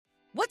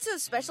What's so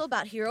special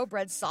about Hero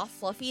Bread's soft,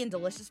 fluffy, and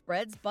delicious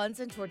breads, buns,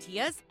 and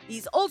tortillas?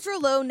 These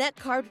ultra-low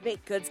net-carb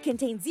baked goods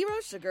contain zero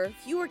sugar,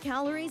 fewer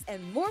calories,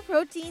 and more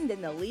protein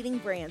than the leading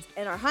brands,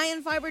 and are high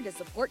in fiber to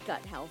support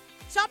gut health.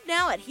 Shop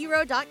now at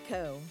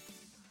hero.co.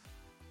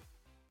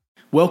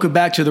 Welcome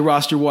back to the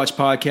Roster Watch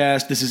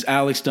podcast. This is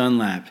Alex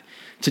Dunlap.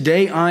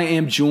 Today I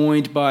am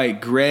joined by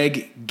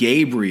Greg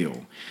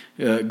Gabriel.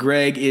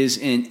 Greg is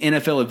an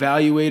NFL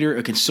evaluator,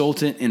 a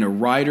consultant, and a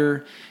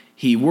writer.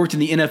 He worked in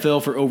the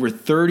NFL for over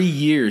 30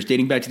 years,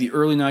 dating back to the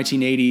early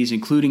 1980s,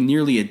 including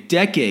nearly a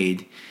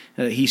decade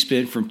he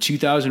spent from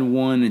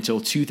 2001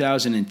 until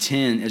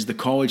 2010 as the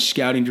college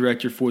scouting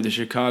director for the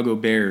Chicago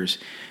Bears.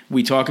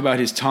 We talk about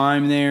his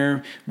time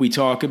there. We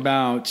talk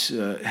about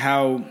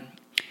how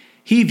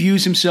he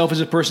views himself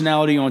as a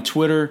personality on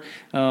Twitter,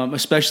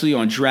 especially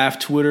on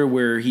draft Twitter,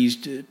 where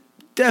he's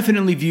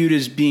definitely viewed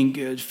as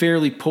being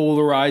fairly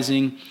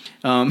polarizing.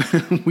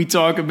 We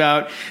talk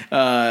about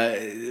how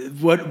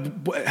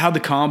the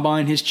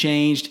combine has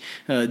changed,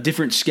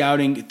 different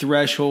scouting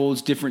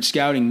thresholds, different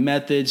scouting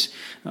methods.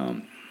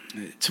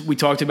 We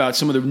talked about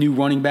some of the new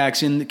running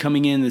backs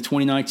coming in the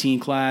 2019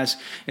 class,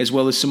 as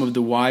well as some of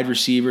the wide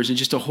receivers, and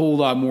just a whole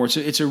lot more.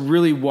 It's a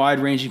really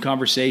wide-ranging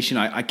conversation.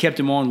 I kept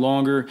him on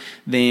longer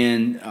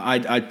than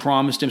I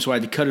promised him, so I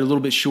had to cut it a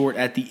little bit short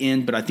at the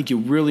end, but I think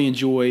you'll really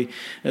enjoy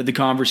the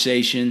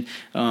conversation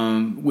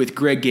with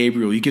Greg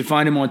Gabriel. You can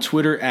find him on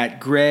Twitter at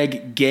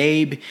Greg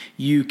Gabe.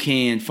 You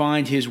can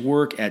find his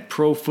work at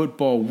Pro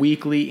Football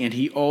Weekly, and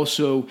he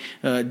also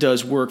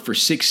does work for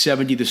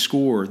 670 The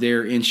Score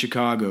there in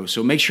Chicago.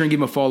 So make sure and give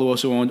him a follow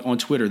also on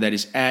Twitter. That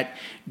is at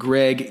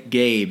Greg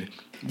Gabe.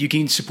 You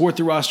can support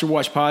the Roster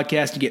Watch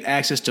podcast and get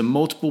access to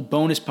multiple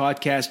bonus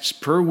podcasts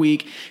per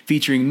week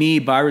featuring me,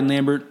 Byron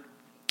Lambert,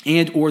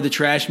 and or the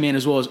Trash Man,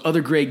 as well as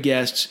other great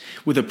guests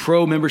with a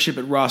pro membership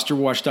at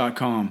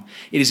rosterwatch.com.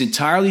 It is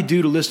entirely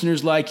due to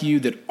listeners like you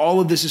that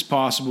all of this is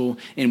possible,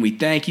 and we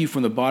thank you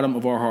from the bottom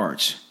of our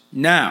hearts.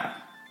 Now,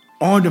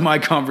 on to my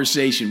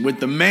conversation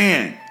with the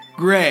man,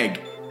 Greg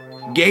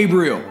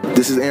Gabriel.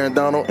 This is Aaron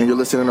Donald, and you're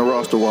listening to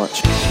Roster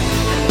Watch.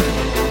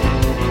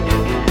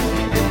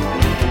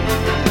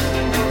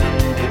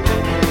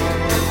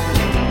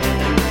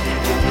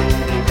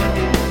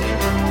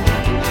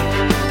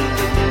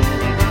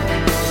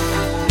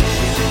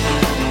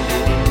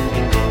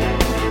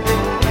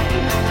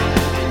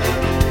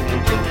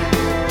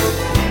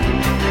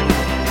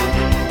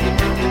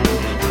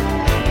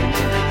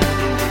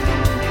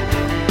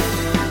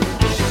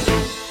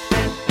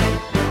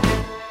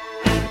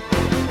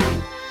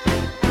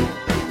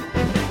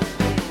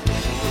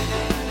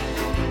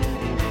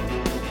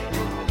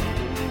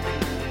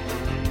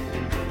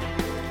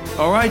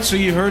 All right, so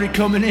you heard it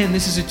coming in.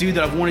 This is a dude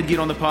that I've wanted to get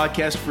on the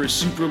podcast for a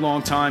super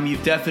long time.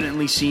 You've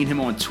definitely seen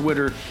him on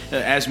Twitter.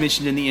 As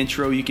mentioned in the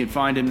intro, you can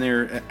find him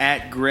there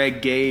at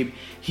Greg Gabe.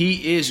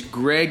 He is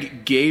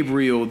Greg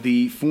Gabriel,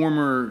 the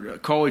former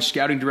college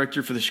scouting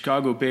director for the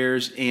Chicago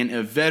Bears and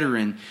a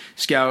veteran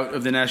scout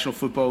of the National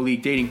Football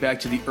League dating back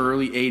to the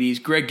early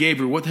 80s. Greg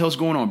Gabriel, what the hell's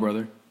going on,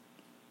 brother?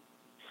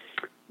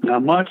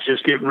 Not much,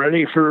 just getting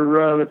ready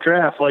for the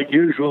draft like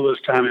usual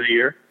this time of the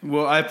year.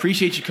 Well, I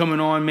appreciate you coming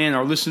on, man.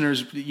 Our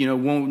listeners,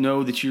 won't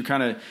know that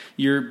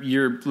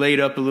you're laid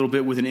up a little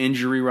bit with an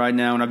injury right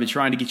now, and I've been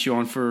trying to get you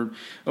on for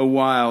a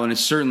while, and I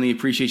certainly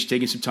appreciate you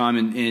taking some time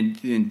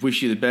and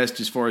wish you the best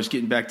as far as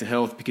getting back to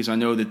health, because I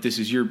know that this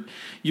is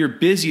your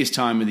busiest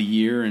time of the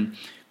year. And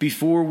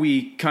before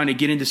we kind of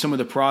get into some of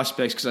the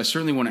prospects, because I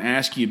certainly want to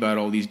ask you about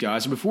all these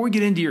guys, and before we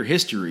get into your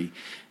history,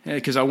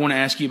 because I want to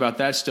ask you about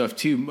that stuff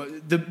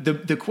too.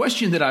 The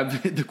question that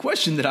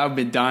I've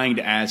been dying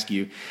to ask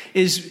you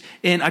is,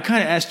 and I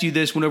kind of asked you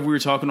this whenever we were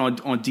talking on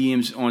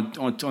DMs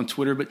on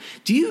Twitter, but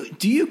do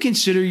you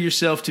consider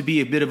yourself to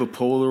be a bit of a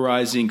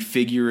polarizing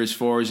figure as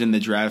far as in the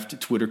draft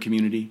Twitter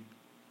community?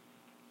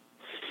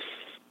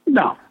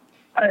 No,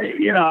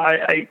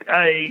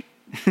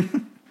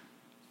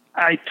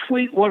 I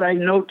tweet what I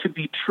know to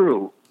be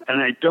true,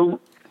 and I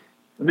don't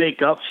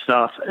make up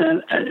stuff.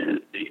 And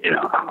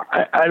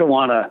I don't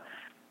want to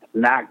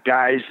knock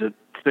guys that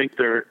think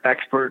they're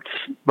experts,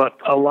 but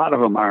a lot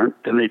of them aren't,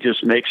 and they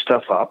just make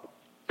stuff up.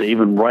 They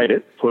even write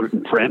it, put it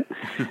in print,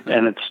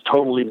 and it's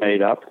totally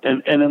made up.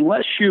 And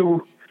unless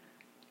you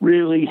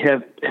really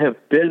have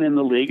been in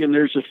the league, and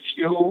there's a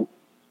few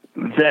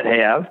that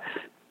have.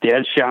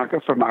 Dan Shaka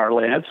from our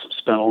lands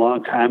spent a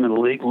long time in the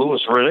league.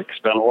 Louis Riddick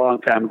spent a long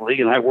time in the league,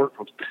 and I worked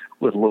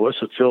with Louis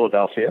at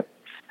Philadelphia.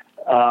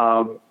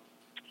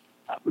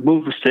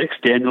 Move the Sticks,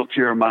 Daniel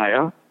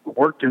Jeremiah,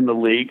 worked in the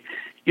league.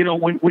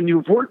 When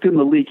you've worked in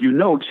the league, you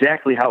know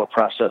exactly how the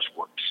process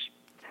works.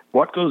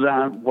 What goes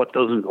on, what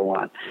doesn't go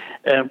on.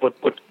 And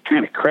what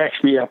kind of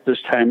cracks me up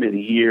this time of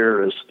the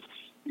year is,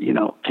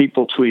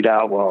 people tweet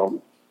out,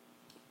 well,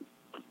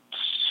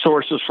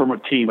 sources from a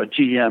team, a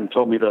GM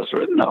told me this.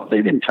 No,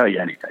 they didn't tell you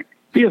anything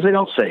because they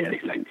don't say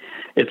anything.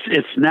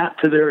 It's not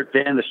to their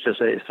advantage to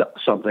say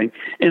something.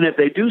 And if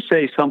they do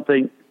say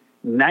something,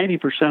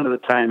 90% of the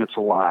time it's a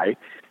lie,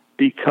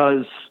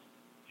 because,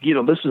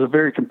 this is a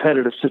very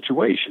competitive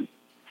situation.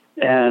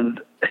 And,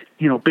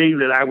 being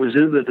that I was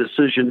in the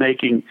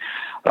decision-making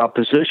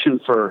position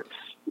for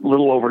a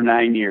little over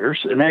 9 years,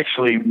 and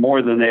actually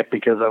more than that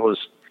because I was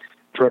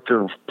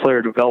director of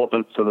player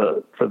development for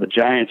the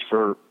Giants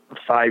for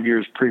 5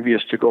 years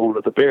previous to going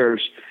to the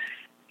Bears.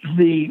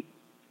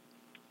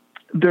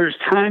 There's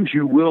times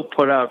you will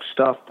put out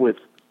stuff with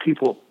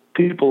people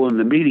in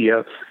the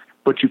media,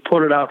 but you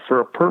put it out for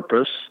a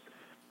purpose.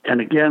 And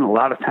again, a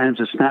lot of times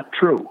it's not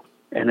true,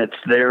 and it's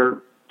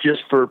there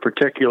just for a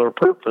particular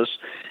purpose.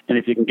 And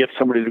if you can get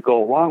somebody to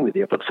go along with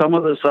you, but some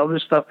of this other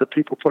stuff that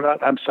people put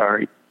out, I'm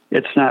sorry,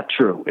 it's not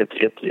true.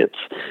 It's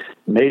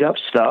made up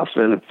stuff.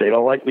 And if they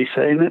don't like me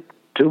saying it,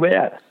 too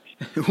bad.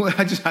 Well,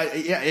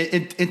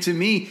 and to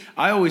me,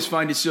 I always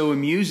find it so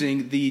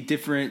amusing the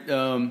different,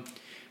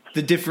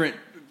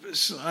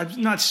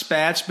 not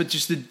spats, but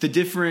just the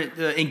different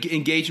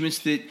engagements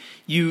that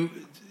you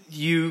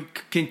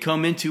can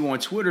come into on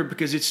Twitter,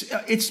 because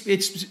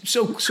it's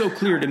so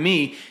clear to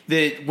me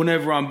that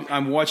whenever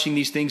I'm watching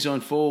these things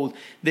unfold,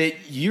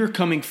 that you're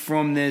coming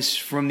from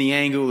the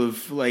angle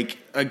of like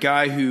a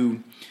guy who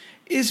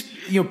is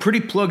pretty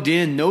plugged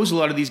in, knows a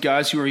lot of these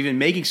guys who are even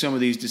making some of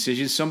these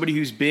decisions, somebody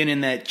who's been in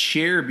that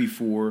chair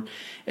before.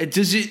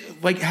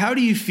 How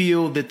do you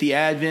feel that the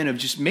advent of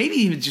just maybe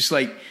even just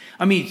like,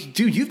 I mean,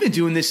 dude, you've been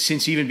doing this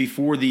since even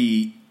before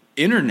the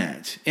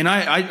internet. And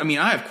I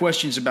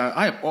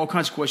have all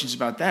kinds of questions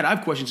about that. I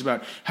have questions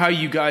about how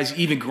you guys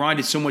even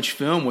grinded so much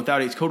film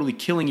without it totally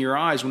killing your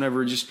eyes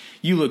whenever just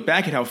you look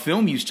back at how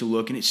film used to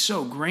look, and it's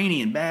so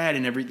grainy and bad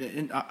and everything.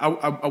 And I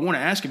want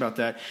to ask about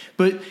that.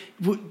 But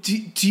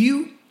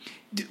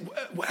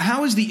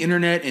how is the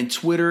internet and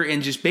Twitter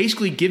and just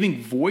basically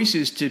giving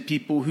voices to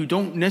people who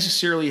don't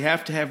necessarily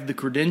have to have the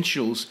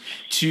credentials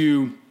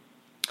to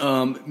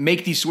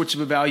make these sorts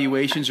of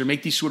evaluations or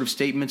make these sort of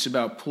statements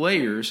about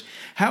players,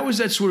 how has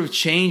that sort of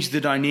changed the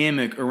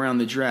dynamic around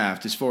the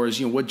draft as far as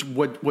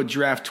what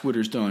draft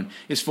Twitter's done,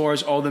 as far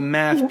as all the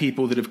math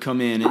people that have come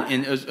in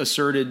and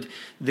asserted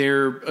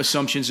their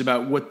assumptions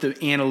about what the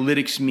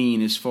analytics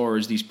mean as far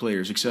as these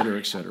players, et cetera,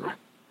 et cetera?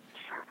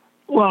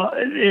 Well,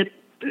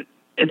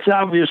 it's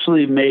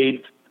obviously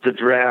made the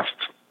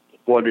draft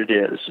what it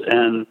is,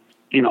 and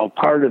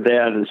part of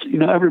that is,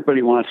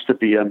 everybody wants to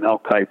be a Mel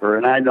Kiper,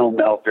 and I know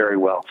Mel very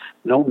well.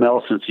 Know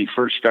Mel since he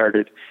first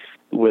started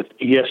with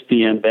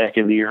ESPN back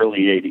in the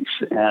early 80s,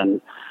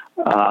 and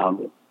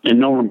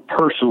know him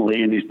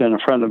personally, and he's been a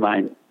friend of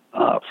mine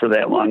for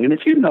that long. And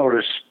if you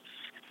notice,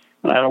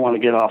 and I don't want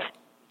to get off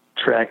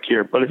track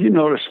here, but if you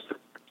notice,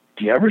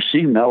 do you ever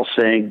see Mel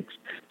saying,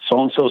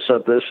 so-and-so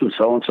said this and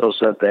so-and-so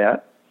said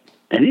that?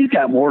 And he's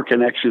got more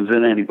connections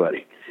than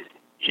anybody,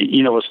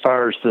 as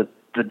far as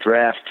the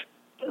draft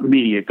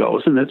media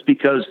goes, and that's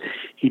because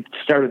he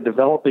started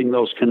developing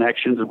those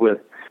connections with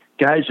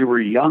guys who were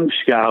young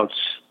scouts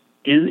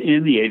in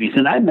the 80s.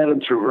 And I met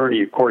him through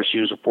Ernie. Of course, he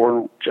was a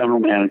former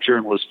general manager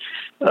and was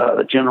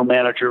a general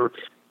manager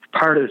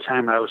part of the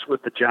time I was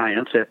with the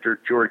Giants after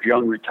George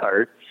Young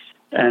retired.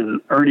 And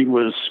Ernie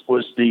was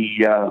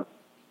the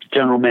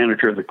general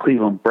manager of the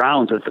Cleveland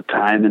Browns at the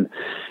time, and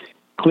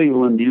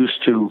Cleveland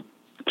used to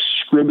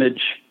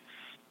scrimmage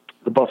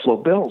the Buffalo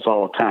Bills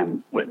all the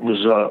time. It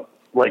was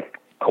like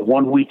a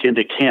 1 week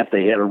into camp,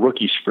 they had a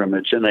rookie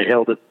scrimmage, and they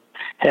held it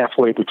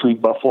halfway between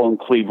Buffalo and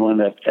Cleveland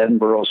at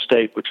Edinboro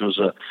State, which was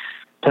a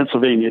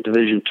Pennsylvania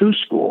Division II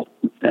school,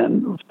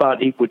 and it was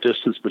about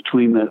equidistance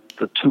between the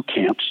two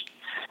camps.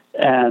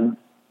 And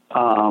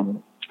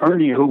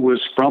Ernie, who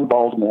was from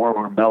Baltimore,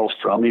 where Mel's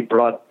from, he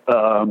brought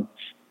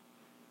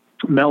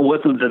Mel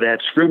with him to that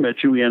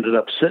scrimmage, and we ended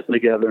up sitting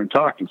together and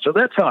talking. So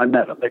that's how I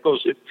met him.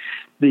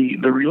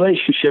 The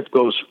relationship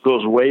goes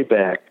way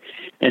back,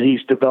 and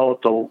he's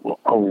developed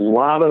a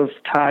lot of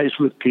ties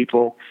with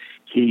people.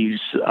 He's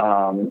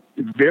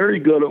very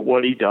good at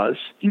what he does.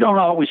 You don't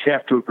always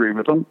have to agree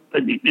with him.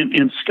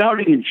 In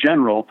scouting in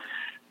general,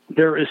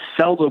 there is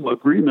seldom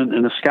agreement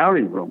in a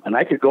scouting room, and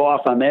I could go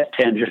off on that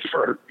tangent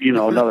for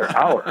another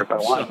hour if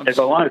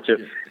I wanted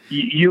to.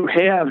 You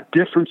have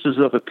differences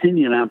of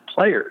opinion on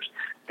players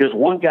because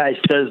one guy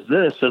says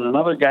this and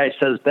another guy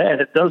says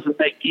that. It doesn't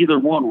make either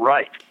one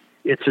right.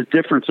 It's a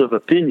difference of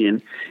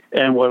opinion.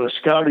 And what a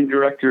scouting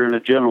director and a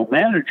general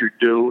manager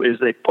do is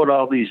they put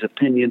all these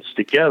opinions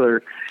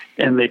together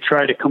and they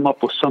try to come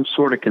up with some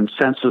sort of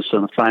consensus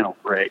in a final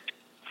grade.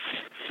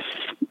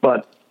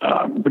 But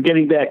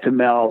getting back to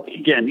Mel,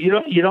 again,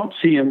 you don't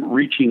see him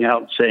reaching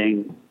out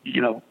saying,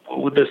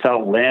 with this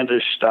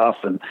outlandish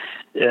stuff and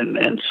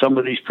some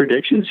of these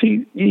predictions,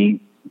 he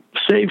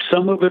saves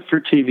some of it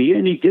for TV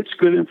and he gets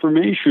good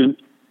information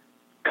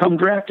come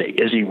draft day.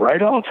 Is he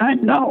right all the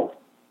time? No.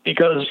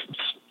 Because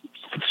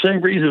for the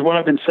same reason what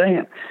I've been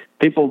saying,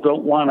 people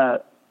don't want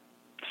to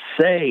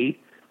say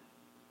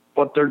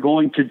what they're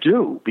going to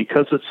do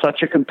because it's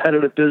such a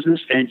competitive business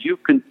and you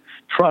can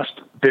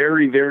trust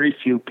very, very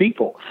few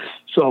people.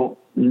 So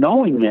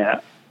knowing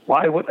that,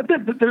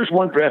 there's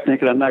one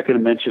draftnik, and I'm not going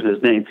to mention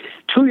his name,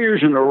 2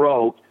 years in a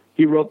row,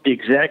 he wrote the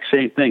exact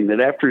same thing, that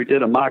after he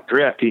did a mock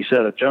draft, he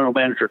said a general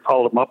manager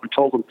called him up and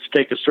told him to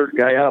take a certain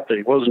guy out that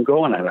he wasn't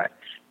going at.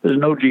 There's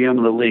no GM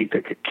in the league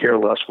that could care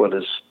less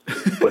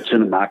what's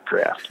in a mock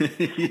draft.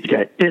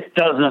 Okay, it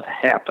doesn't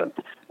happen.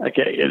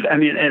 Okay, I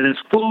mean, and it's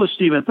foolish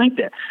to even think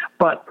that.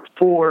 But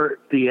for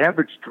the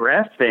average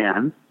draft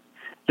fan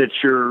that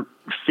you're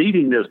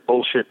feeding this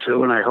bullshit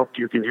to, and I hope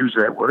you can use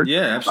that word.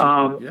 Yeah,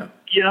 absolutely.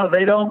 You know,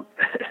 they don't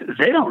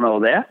know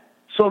that,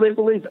 so they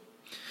believe it.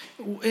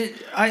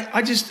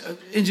 I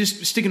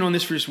just sticking on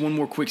this for just one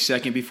more quick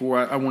second before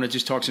I want to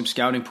just talk some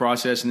scouting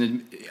process and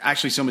then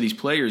actually some of these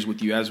players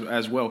with you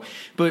as well.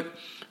 But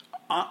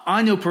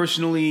I know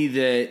personally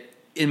that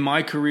in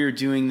my career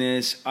doing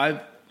this,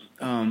 I've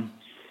been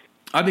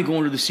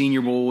going to the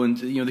Senior Bowl and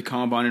the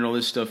Combine and all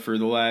this stuff for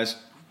the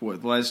last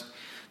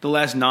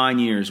 9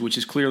 years, which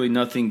is clearly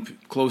nothing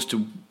close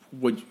to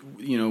what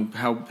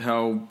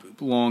how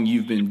long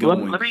you've been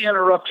going. Let me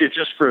interrupt you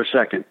just for a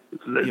second,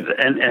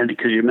 and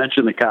because you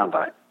mentioned the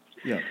Combine.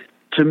 Yeah.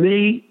 To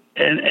me,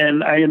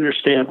 and I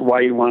understand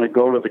why you want to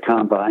go to the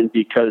Combine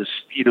because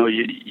you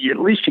at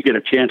least you get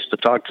a chance to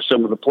talk to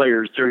some of the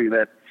players during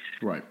that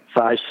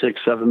 5,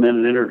 6, 7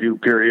 minute interview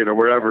period or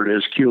whatever it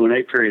is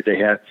Q&A period they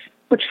have.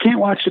 But you can't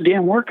watch the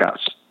damn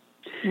workouts,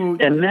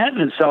 and that in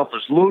itself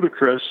is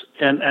ludicrous.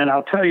 And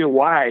I'll tell you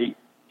why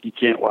you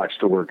can't watch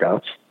the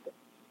workouts.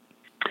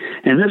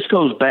 And this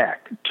goes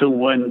back to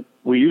when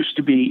we used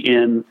to be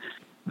in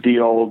the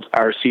old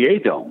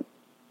RCA Dome.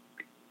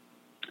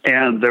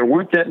 And there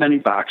weren't that many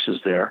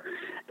boxes there.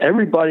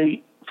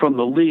 Everybody from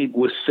the league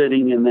was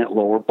sitting in that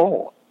lower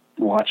bowl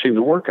watching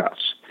the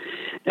workouts.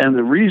 And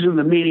the reason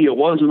the media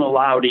wasn't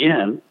allowed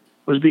in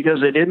was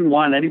because they didn't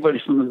want anybody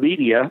from the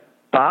media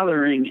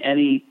bothering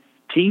any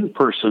team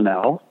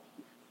personnel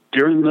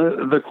during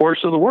the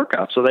course of the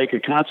workout so they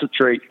could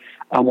concentrate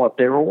on what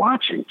they were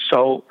watching.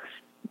 So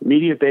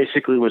media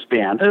basically was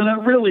banned.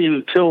 And really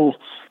until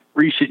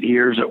recent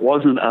years, it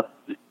wasn't a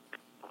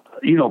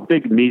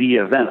big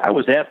media event. I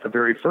was at the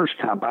very first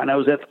Combine. I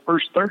was at the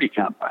first 30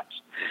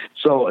 Combines.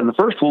 So, and the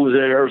first one was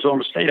at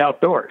Arizona State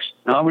outdoors.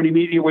 Now, how many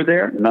media were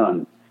there?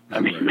 None. I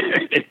mean,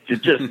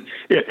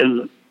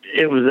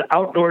 it was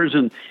outdoors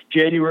in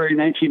January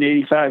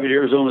 1985 at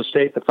Arizona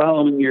State. The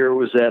following year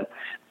was at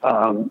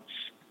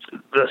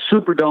the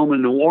Superdome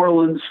in New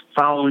Orleans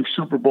following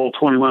Super Bowl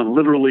 21,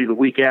 literally the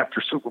week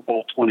after Super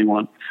Bowl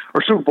 21,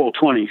 or Super Bowl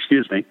 20,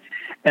 excuse me.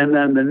 And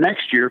then the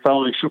next year,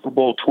 following Super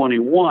Bowl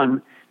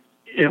 21,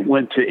 it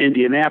went to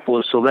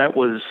Indianapolis. So that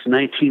was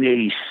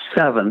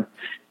 1987,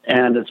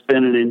 and it's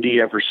been in Indy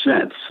ever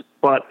since.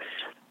 But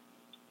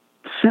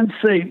since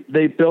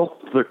they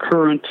built the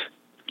current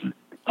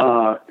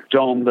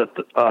dome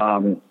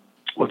that,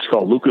 what's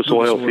called Lucas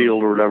Oil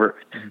Field or whatever,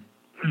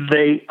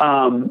 they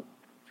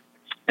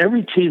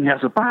every team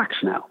has a box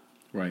now.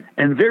 Right.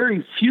 And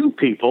very few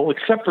people,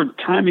 except for the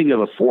timing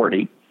of a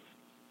 40,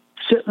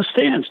 sit in the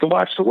stands to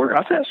watch the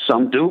workouts.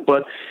 Some do,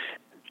 but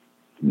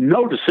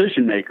no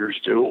decision makers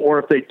do. Or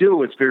if they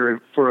do, it's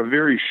for a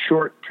very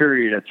short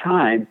period of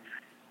time.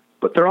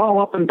 But they're all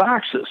up in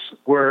boxes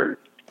where,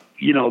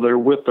 they're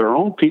with their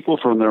own people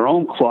from their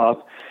own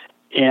club.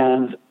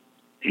 And,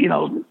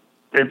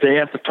 if they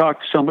have to talk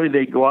to somebody,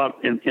 they go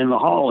out in the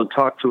hall and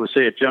talk to,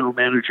 say, a general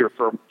manager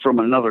from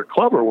another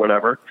club or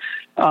whatever.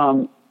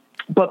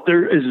 But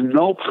there is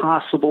no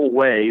possible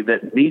way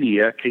that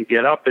media can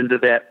get up into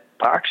that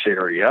box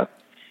area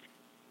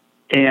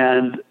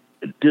and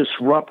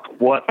disrupt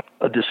what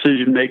a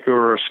decision maker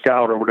or a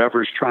scout or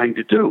whatever is trying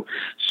to do.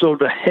 So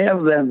to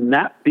have them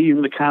not be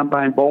in the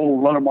Combine Bowl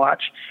and let them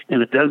watch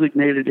in a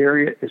designated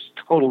area is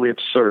totally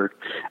absurd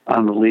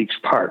on the league's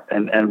part.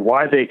 And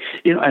why they,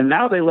 and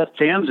now they let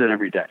fans in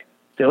every day.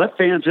 They let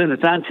fans in.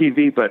 It's on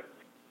TV, but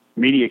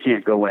media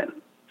can't go in,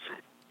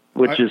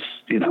 which is,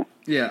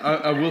 Yeah,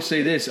 I will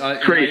say this.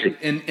 Crazy.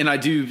 And I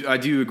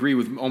do agree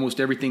with almost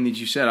everything that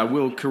you said. I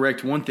will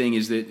correct one thing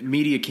is that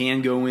media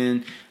can go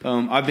in.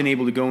 I've been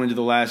able to go into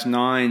the last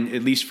 9,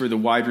 at least for the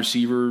wide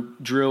receiver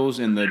drills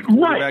and the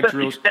quarterback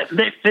drills.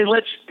 They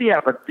let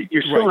you, but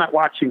you're still not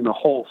watching the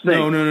whole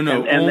thing.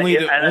 No.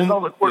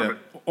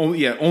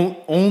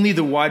 Only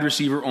the wide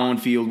receiver on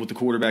field with the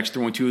quarterbacks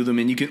throwing 2 of them,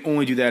 and you can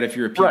only do that if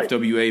you're a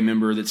PFWA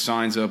member that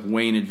signs up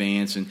way in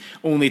advance, and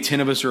only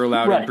 10 of us are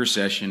allowed in per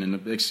session,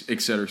 and et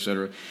cetera, et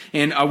cetera.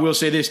 And I will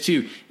say this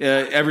too: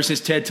 ever since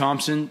Ted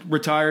Thompson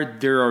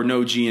retired, there are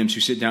no GMs who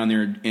sit down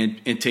there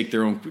and take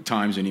their own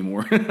times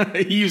anymore.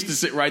 He used to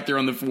sit right there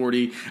on the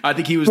 40. I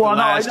think he was the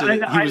last. He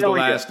was the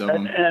last of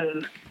them.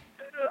 And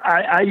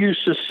I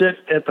used to sit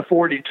at the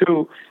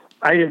 42.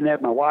 I didn't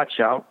have my watch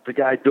out, the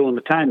guy doing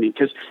the timing,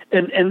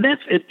 and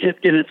that's it.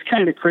 And it's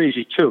kind of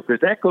crazy too,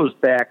 because that goes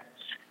back.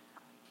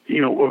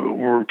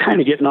 We're kind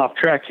of getting off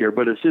track here,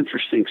 but it's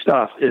interesting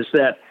stuff. Is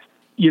that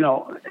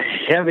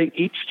having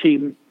each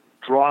team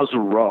draws a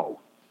row,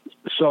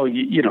 so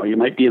you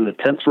might be in the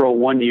 10th row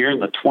one year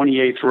and the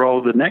 28th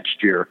row the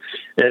next year.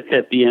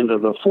 At the end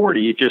of the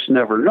 40, you just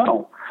never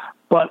know.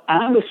 But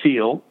on the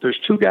field, there's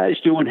 2 guys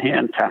doing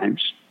hand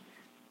times,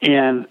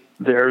 and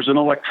there's an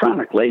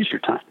electronic laser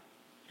time.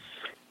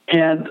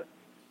 And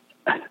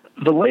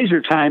the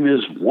laser time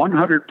is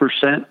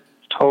 100%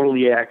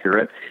 totally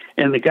accurate,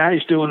 and the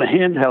guys doing the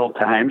handheld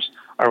times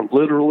are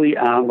literally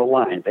on the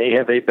line. They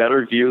have a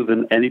better view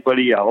than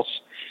anybody else,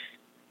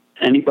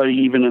 anybody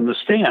even in the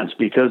stands,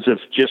 because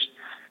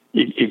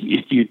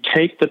if you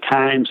take the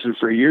times, and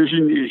for years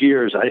and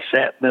years I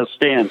sat in the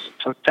stands and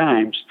took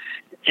times,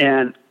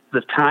 and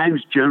the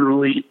times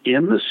generally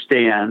in the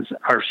stands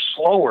are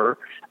slower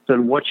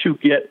than what you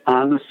get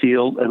on the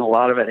field, and a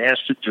lot of it has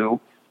to do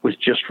with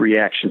just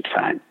reaction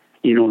time.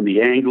 You know,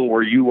 the angle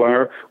where you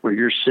are, where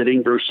you're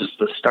sitting versus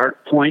the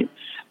start point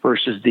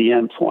versus the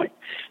end point.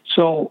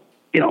 So,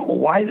 you know,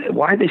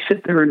 why they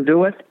sit there and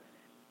do it?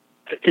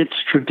 It's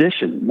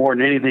tradition more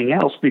than anything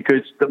else,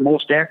 because the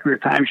most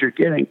accurate times you're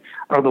getting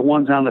are the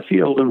ones on the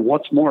field, and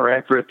what's more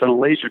accurate than a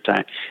laser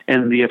time?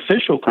 And the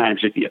official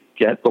times that you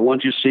get, the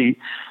ones you see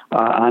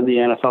on the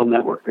NFL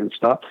Network and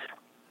stuff,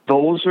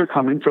 those are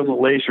coming from the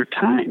laser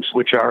times,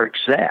 which are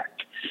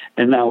exact.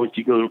 And now if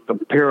you go to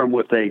compare them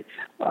with a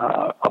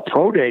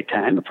pro day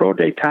time, the pro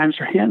day times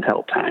are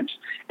handheld times.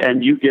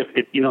 And you get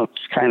it, you know,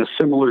 it's kind of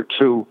similar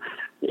to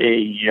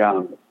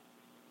the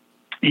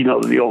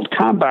old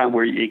combine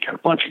where you got a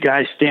bunch of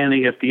guys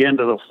standing at the end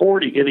of the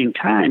 40 getting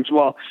times.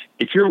 Well,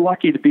 if you're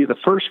lucky to be the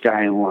first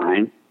guy in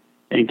line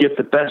and get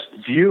the best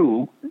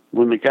view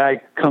when the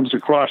guy comes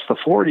across the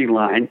 40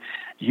 line,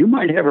 you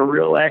might have a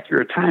real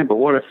accurate time. But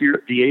what if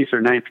you're the eighth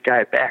or ninth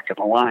guy back in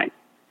the line?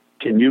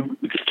 Can you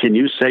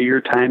say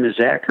your time is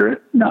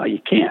accurate? No, you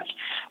can't.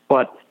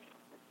 But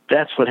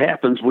that's what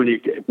happens when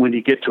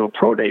you get to a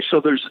pro day.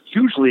 So there's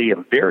usually a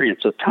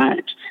variance of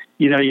times.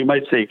 You know, you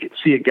might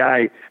see a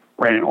guy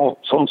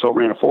so-and-so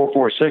ran a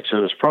 4.46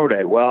 at his pro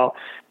day. Well,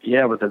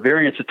 yeah, but the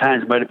variance of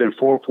times might have been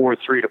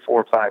 4.43 to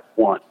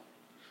 4.51.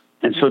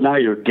 And so now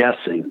you're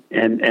guessing.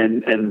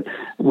 And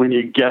when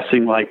you're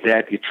guessing like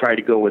that, you try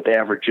to go with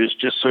averages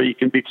just so you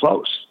can be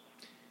close.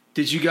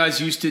 Did you guys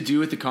used to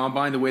do at the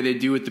Combine the way they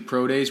do at the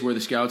pro days, where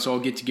the scouts all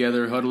get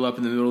together, huddle up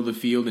in the middle of the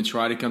field, and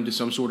try to come to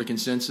some sort of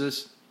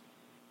consensus?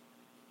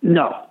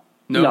 No.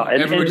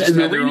 Everyone just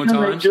had their own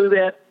times? They do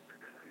that,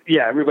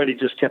 yeah, everybody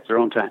just kept their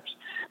own times.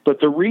 But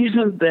the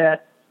reason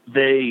that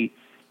they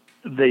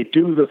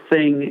do the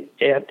thing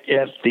at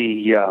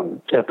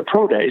the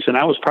pro days, and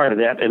I was part of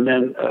that, and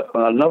then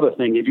another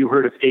thing, have you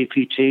heard of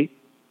APT?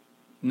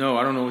 No,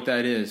 I don't know what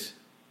that is.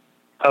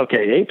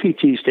 Okay,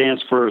 APT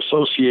stands for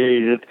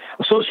Association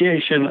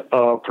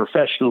of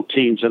Professional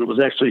Teams, and it was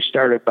actually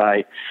started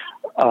by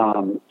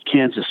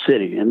Kansas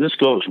City. And this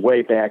goes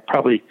way back,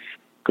 probably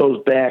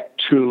goes back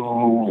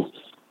to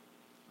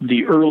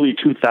the early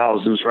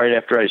 2000s, right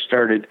after I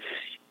started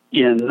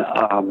in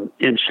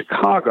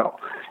Chicago.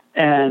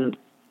 And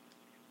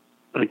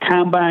the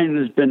Combine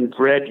has been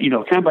bred, you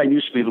know, Combine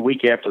used to be the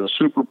week after the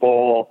Super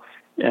Bowl,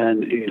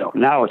 and, you know,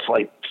 now it's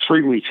like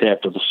 3 weeks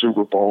after the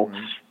Super Bowl.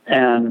 Mm-hmm.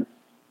 And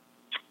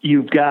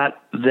you've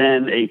got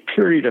then a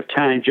period of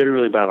time,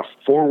 generally about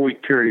a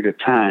 4-week period of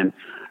time,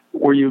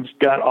 where you've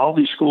got all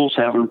these schools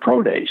having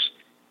pro days.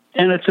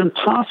 And it's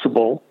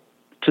impossible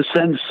to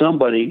send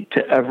somebody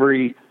to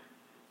every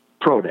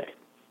pro day.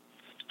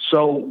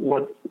 So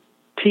what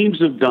teams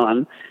have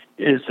done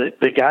is that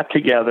they got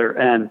together,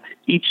 and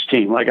each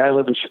team, like I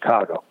live in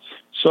Chicago,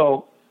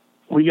 so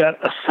we got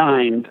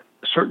assigned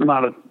a certain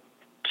amount of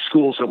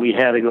schools that we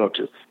had to go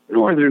to.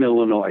 Northern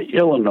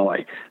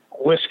Illinois,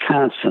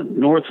 Wisconsin,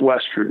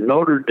 Northwestern,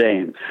 Notre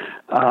Dame,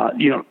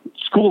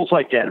 schools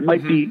like that. It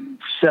might be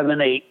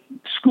 7, 8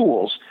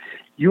 schools.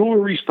 You're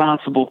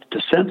responsible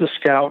to send a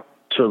scout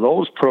to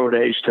those pro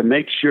days to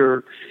make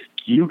sure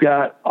you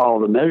got all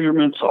the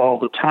measurements, all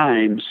the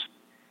times,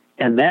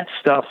 and that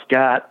stuff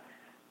got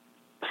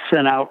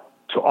sent out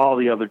to all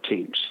the other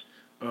teams.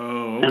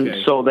 Oh, okay.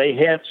 And so they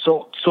had,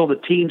 so the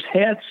teams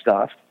had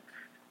stuff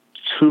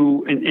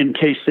to, in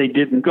case they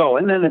didn't go.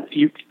 And then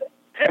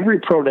every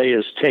pro day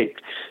is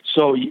taped.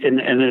 So, and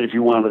then if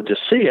you wanted to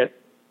see it,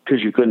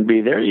 because you couldn't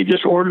be there, you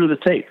just order the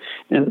tape.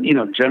 And,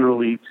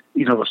 generally,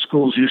 the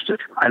schools used to,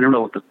 I don't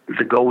know what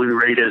the going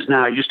rate is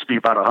now. It used to be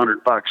about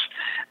 $100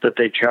 that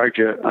they charge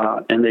you,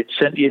 and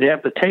you'd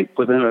have the tape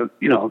within a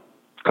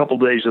couple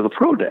days of the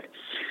pro day.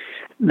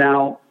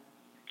 Now,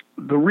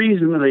 the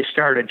reason that they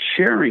started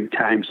sharing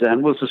times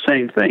then was the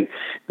same thing,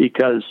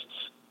 because,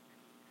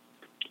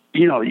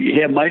 you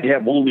might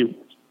have only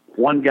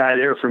one guy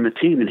there from a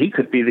team, and he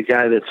could be the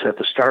guy that's at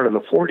the start of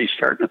the 40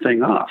 starting the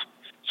thing off.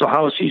 So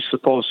how is he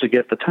supposed to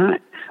get the time?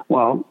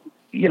 Well,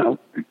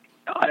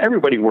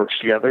 everybody works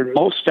together.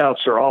 Most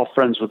scouts are all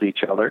friends with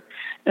each other.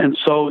 And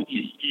so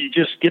you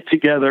just get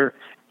together,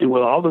 and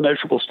with all the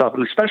measurable stuff,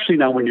 and especially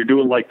now when you're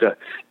doing like the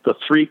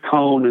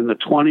 3-cone and the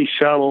 20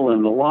 shuttle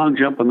and the long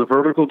jump and the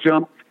vertical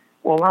jump,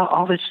 well,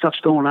 all that stuff's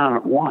going on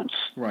at once.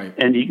 Right.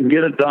 And you can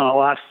get it done a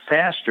lot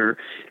faster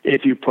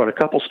if you put a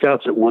couple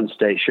scouts at one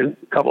station,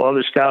 a couple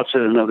other scouts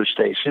at another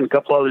station, a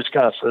couple other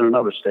scouts at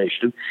another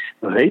station.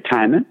 They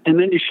time it, and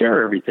then you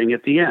share everything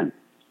at the end.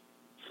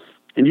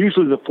 And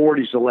usually the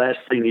 40 is the last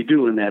thing you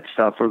do in that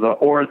stuff,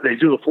 or they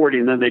do the 40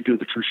 and then they do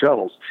the 2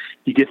 shuttles.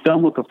 You get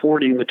done with the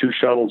 40 and the 2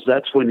 shuttles,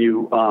 that's when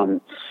you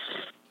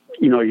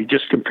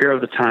just compare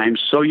the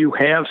times. So you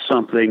have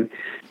something.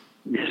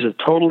 Is it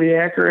totally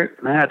accurate?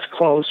 That's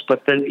close.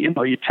 But then,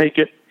 you take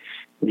it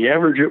You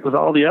average it with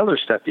all the other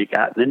stuff you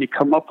got, and then you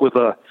come up with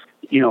a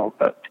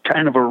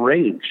kind of a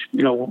range.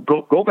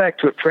 Go back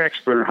to a track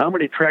sprinter. How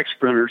many track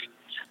sprinters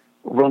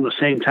run the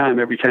same time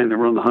every time they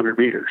run the 100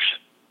 meters?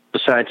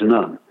 Besides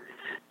none.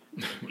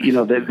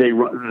 They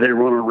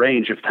run a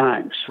range of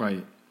times.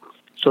 Right.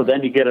 So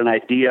then you get an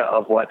idea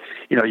of what,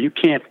 you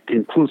can't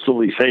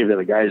conclusively say that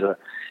a guy's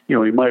he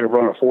might have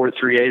run a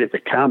 4.38 at the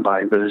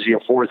combine, but is he a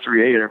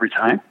 4.38 every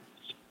time?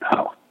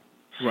 No.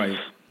 Right.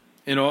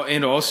 And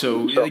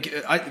also,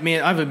 I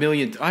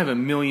have a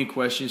million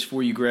questions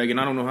for you, Greg, and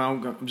I don't know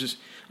how.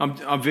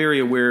 I'm very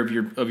aware of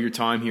your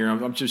time here.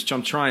 I'm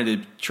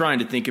trying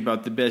to think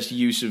about the best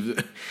use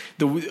of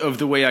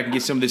the way I can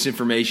get some of this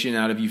information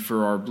out of you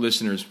for our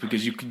listeners,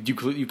 because you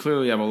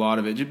clearly have a lot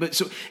of it. But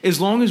so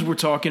as long as we're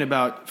talking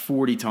about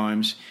 40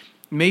 times,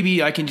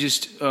 maybe I can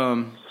just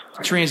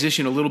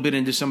transition a little bit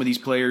into some of these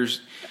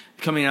players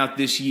coming out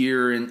this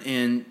year.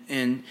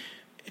 And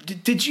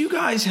did you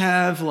guys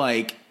have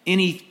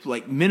any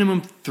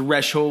minimum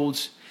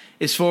thresholds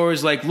as far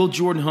as little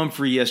Jordan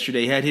Humphrey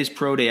yesterday had his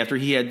pro day after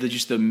he had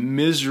just a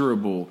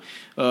miserable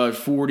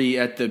 40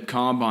 at the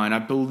combine? I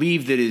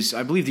believe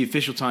the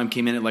official time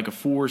came in at a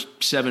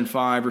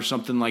 4.75 or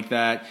something like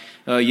that.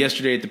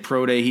 Yesterday at the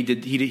pro day, he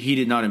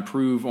did not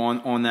improve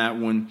on that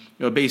one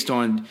based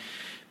on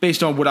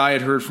what I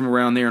had heard from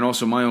around there, and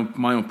also my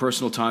own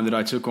personal time that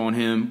I took on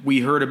him.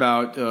 We heard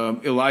about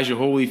Elijah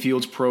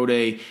Holyfield's pro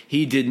day.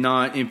 He did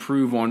not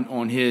improve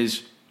on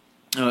his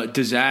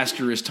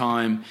disastrous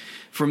time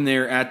from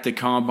there at the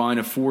combine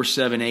of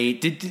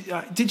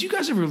 4.78. Did you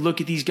guys ever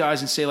look at these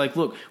guys and say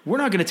look, we're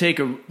not going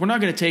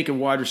to take a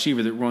wide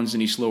receiver that runs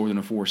any slower than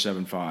a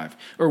 4.75,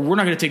 or we're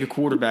not going to take a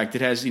quarterback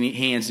that has any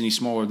hands any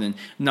smaller than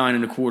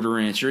 9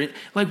 1/4 inch? Or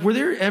were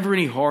there ever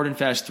any hard and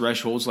fast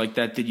thresholds like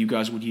that you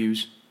guys would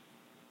use?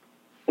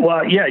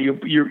 Well, yeah,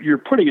 you're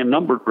putting a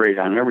number grade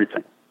on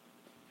everything.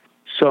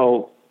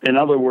 So in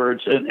other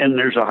words, and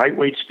there's a height,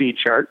 weight, speed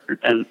chart,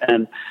 and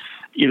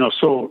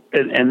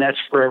that's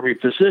for every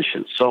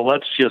position. So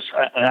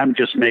I'm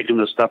just making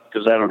this up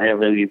because I don't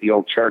have any of the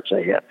old charts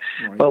I had.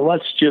 Right. But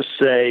let's just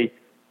say,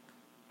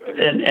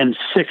 and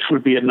 6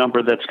 would be a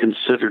number that's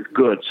considered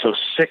good. So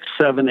 6,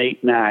 7,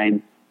 8,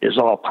 9 is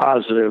all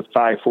positive.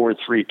 5, 4,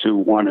 3, 2,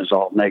 1 is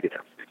all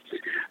negative.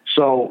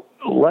 So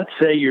let's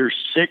say your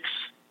 6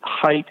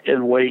 height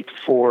and weight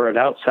for an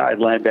outside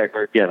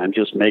linebacker. Again, I'm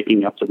just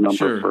making up the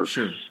number for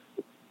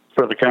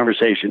the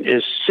conversation,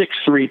 is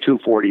 6'3",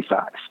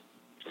 245.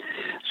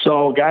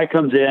 So a guy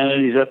comes in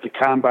and he's at the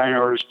combine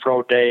or his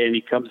pro day, and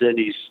he comes in,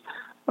 he's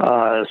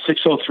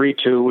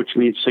 6'032", which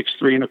means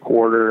 6'3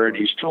 1/4", and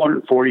he's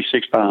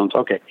 246 pounds.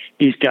 Okay,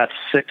 he's got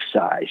 6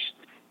 size.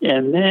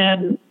 And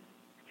then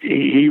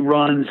he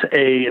runs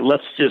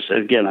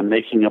again, I'm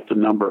making up the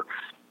number,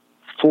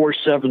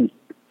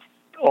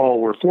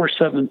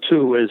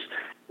 4.72 is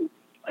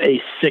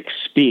a 6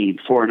 speed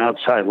for an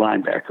outside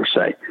linebacker,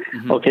 say.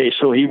 Mm-hmm. Okay,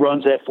 so he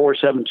runs at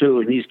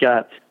 4.72, and he's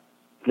got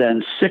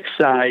then 6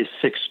 size,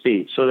 6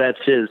 speed. So that's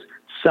his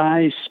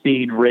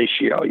size-speed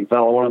ratio. You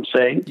follow what I'm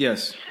saying?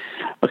 Yes.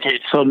 Okay,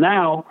 so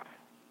now,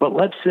 but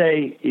let's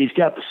say he's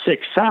got the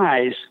 6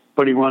 size,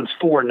 but he runs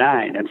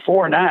 4.9, and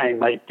 4.9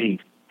 might be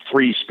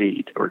 3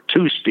 speed or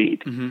 2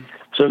 speed. Mm-hmm.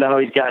 So now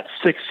he's got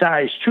 6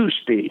 size, 2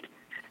 speed.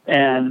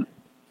 And,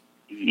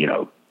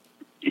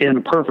 in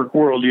a perfect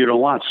world, you don't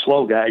want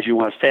slow guys. You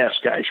want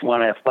fast guys. You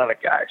want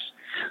athletic guys.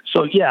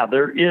 So, yeah,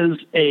 there is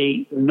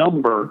a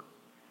number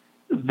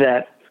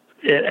that,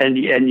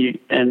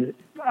 and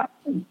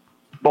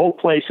both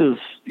places,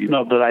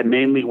 that I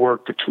mainly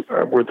worked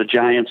were the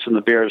Giants and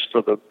the Bears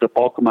for the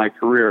bulk of my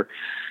career.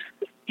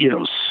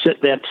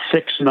 Set that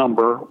 6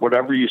 number,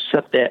 whatever you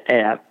set that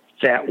at,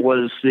 that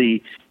was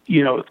the,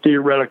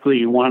 theoretically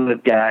you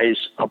wanted guys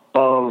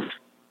above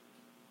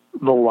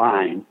the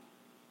line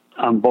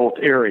on both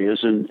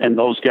areas, and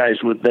those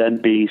guys would then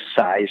be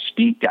size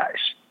speed guys.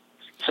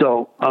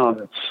 So,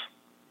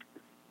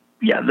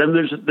 then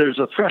there's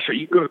a threshold.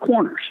 You go to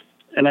corners,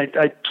 and I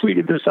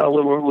tweeted this out a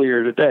little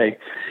earlier today.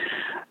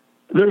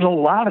 There's a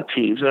lot of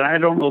teams, and I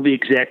don't know the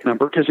exact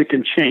number because it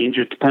can change.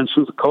 It depends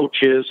who the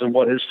coach is and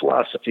what his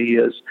philosophy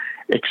is,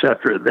 et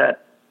cetera,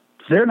 that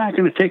they're not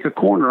going to take a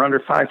corner under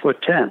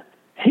 5'10".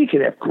 He could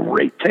have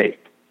great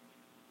tape,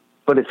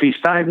 but if he's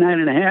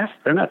 5'9.5",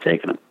 they're not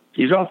taking him.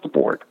 He's off the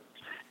board.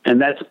 And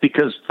that's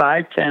because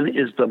 5'10"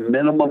 is the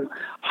minimum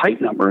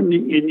height number, and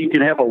you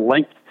can have a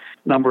length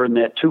number in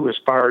that too, as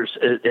far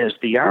as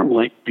the arm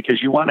length, because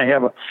you want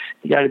to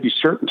you got to be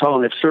certain tall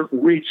and have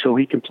certain reach so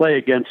he can play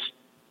against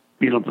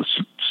the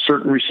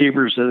certain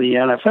receivers in the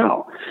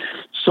NFL.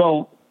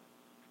 So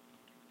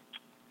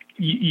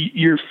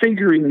you're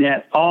figuring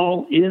that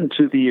all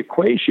into the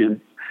equation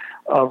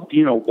of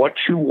what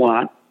you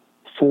want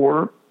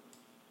for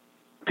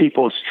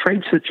people's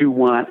traits that you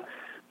want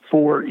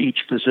for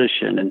each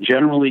position. And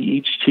generally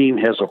each team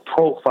has a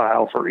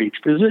profile for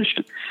each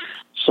position.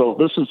 So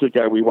this is the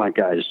guy we want,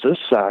 guys this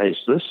size,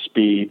 this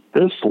speed,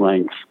 this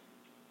length,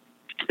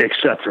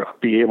 etc.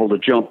 Be able to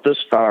jump this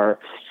far.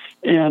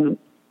 And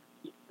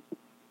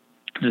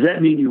does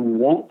that mean you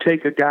won't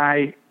take a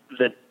guy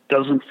that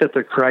doesn't fit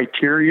the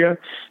criteria,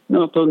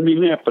 no, it doesn't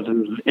mean that. But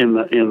in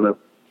the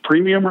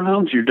premium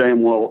rounds, you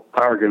damn well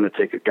are going to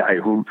take a guy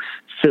who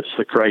fits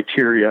the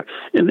criteria.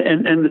 And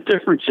the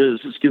difference is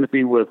it's going to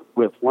be with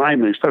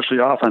linemen, especially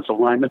offensive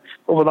linemen.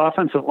 But with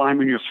offensive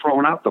linemen, you're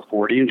throwing out the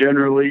 40 and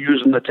generally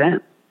using the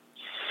 10.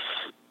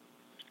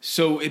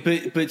 So,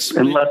 but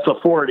unless the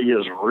 40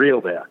 is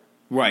real bad.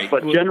 Right.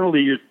 But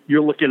generally,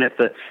 you're looking at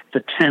the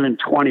 10 and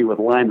 20 with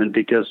linemen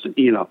because,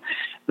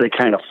 they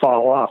kind of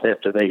fall off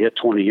after they hit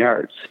 20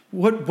 yards.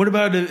 What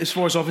about as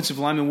far as offensive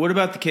linemen? What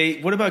about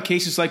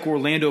cases like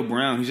Orlando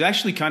Brown, who's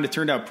actually kind of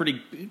turned out pretty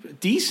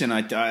decent?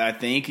 I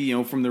think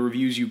from the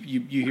reviews you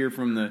hear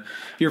from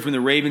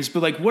the Ravens.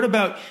 But like, what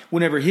about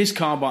whenever his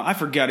combine? I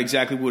forgot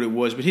exactly what it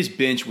was, but his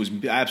bench was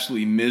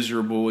absolutely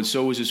miserable, and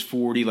so was his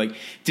 40. Like,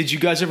 did you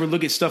guys ever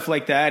look at stuff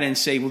like that and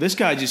say, well, this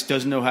guy just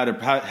doesn't know how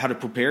to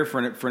prepare for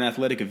an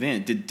athletic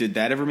event? Did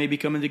that ever maybe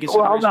come into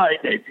consideration? Well, no.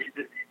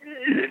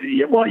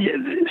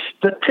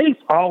 The tape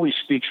always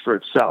speaks for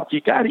itself.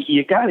 You got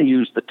to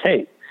use the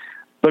tape.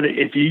 But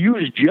if you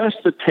use just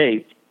the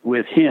tape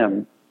with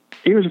him,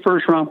 he was a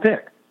first-round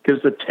pick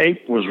because the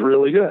tape was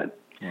really good.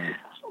 Right.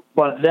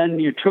 But then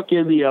you took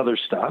in the other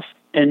stuff,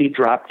 and he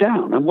dropped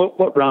down. And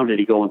what round did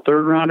he go in?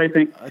 Third round, I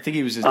think? I think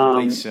he was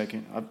late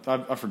second.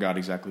 I forgot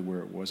exactly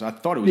where it was. I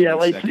thought it was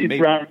late second. Maybe,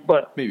 round,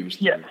 but maybe it was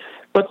third. Yeah,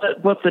 but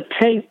the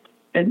tape,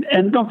 and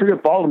don't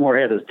forget Baltimore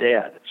had his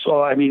dad.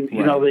 So, I mean,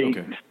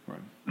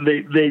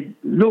 they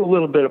knew a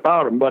little bit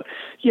about him. But,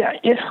 yeah,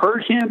 it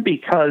hurt him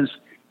because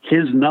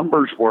his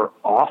numbers were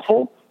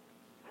awful.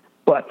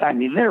 But, I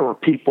mean, there were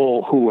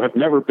people who have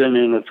never been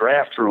in a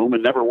draft room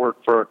and never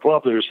worked for a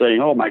club that are saying,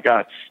 oh, my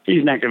God,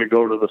 he's not going to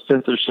go to the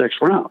 5th or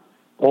 6th round.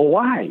 Well,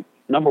 why?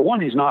 Number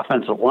one, he's an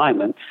offensive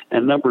lineman.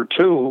 And number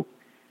two,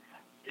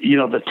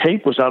 the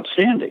tape was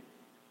outstanding.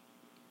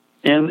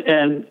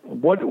 And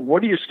what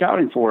are you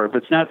scouting for? If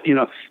it's not,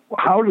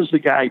 how does the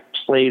guy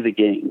play the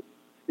game?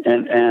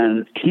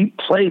 And he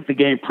played the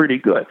game pretty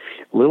good.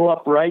 A little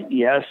upright,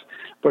 yes.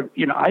 But,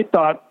 I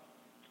thought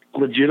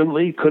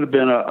legitimately could have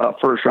been a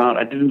first round.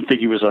 I didn't think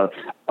he was a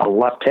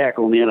left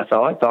tackle in the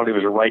NFL. I thought he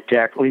was a right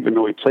tackle, even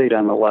though he played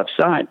on the left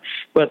side.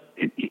 But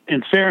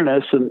in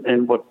fairness,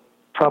 and what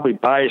probably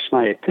biased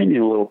my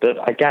opinion a little bit,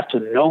 I got to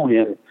know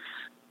him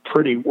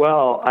pretty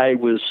well. I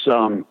was,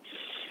 that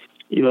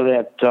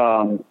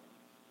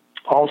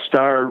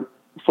All-Star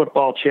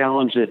Football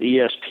Challenge that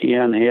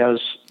ESPN has.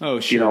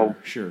 Oh, sure,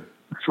 sure.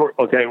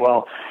 Okay,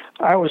 well,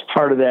 I was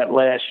part of that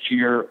last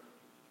year.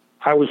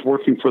 I was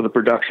working for the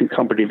production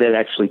company that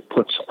actually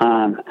puts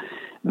on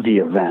the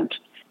event.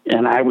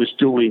 And I was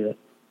doing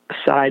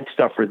side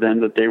stuff for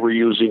them that they were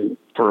using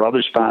for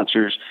other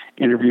sponsors,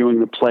 interviewing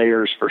the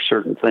players for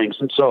certain things.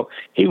 And so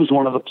he was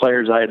one of the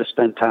players I had to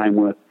spend time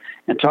with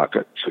and talk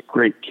to. It's a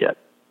great kid.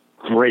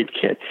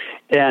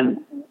 And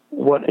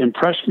what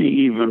impressed me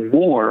even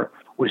more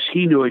was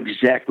he knew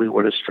exactly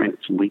what his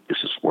strengths and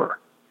weaknesses were.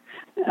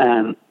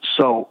 And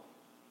so,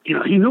 he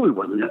knew he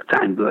wasn't that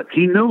time good.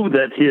 He knew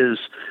that his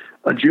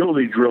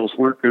agility drills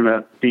weren't going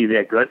to be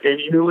that good, and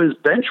he knew his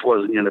bench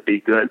wasn't going to be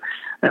good.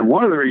 And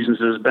one of the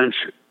reasons his bench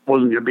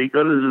wasn't going to be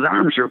good is his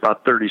arms are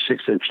about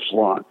 36 inches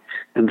long.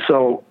 And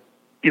so,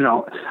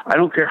 I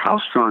don't care how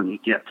strong he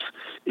gets.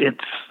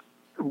 It's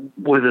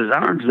with his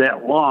arms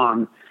that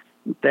long,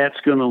 that's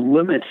going to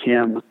limit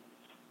him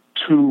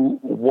to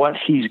what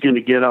he's going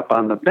to get up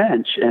on the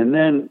bench. And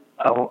then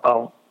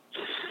I'll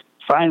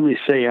finally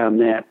say on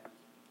that,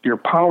 your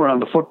power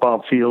on the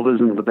football field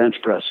isn't the bench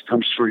press. It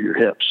comes through your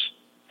hips.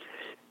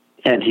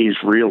 And he's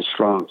real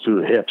strong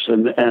through the hips.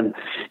 And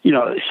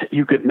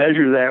you could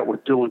measure that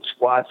with doing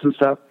squats and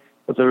stuff,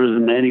 but there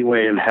isn't any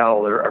way in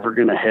hell they're ever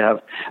going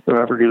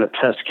to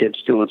test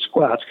kids doing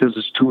squats because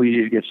it's too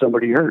easy to get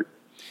somebody hurt.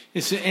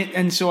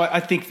 So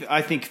I think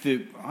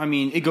that, I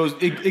mean,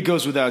 it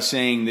goes without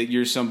saying that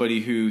you're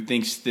somebody who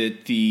thinks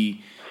that do you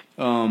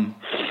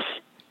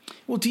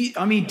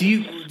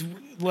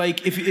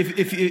like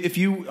if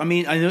you, I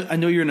mean, I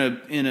know you're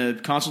in a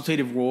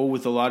consultative role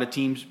with a lot of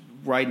teams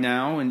right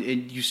now, and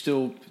you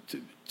still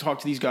talk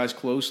to these guys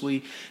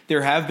closely.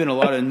 There have been a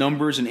lot of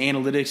numbers and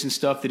analytics and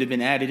stuff that have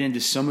been added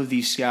into some of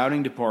these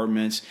scouting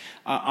departments.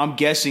 I'm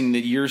guessing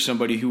that you're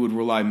somebody who would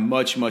rely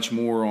much, much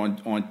more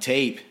on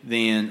tape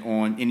than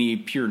on any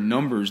pure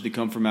numbers that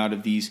come from out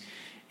of these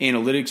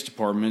analytics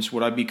departments.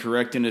 Would I be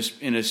correct in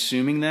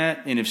assuming that?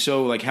 And if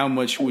so, like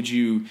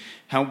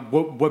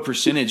what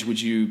percentage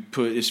would you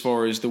put as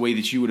far as the way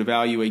that you would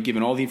evaluate,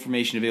 given all the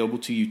information available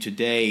to you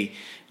today,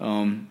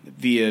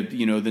 via,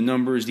 the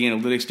numbers, the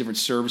analytics, different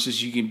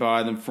services you can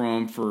buy them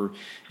from for,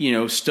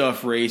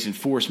 stuff rates and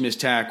force missed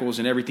tackles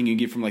and everything you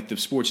get from like the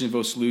Sports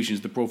Info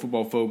Solutions, the Pro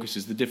Football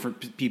Focuses, the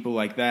different people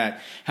like that.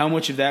 How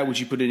much of that would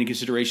you put into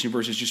consideration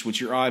versus just what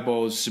your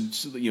eyeballs,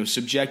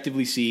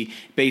 subjectively see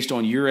based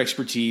on your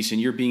expertise and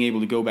your being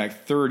able to go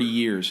back 30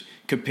 years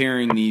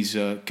comparing these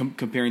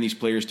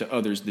players to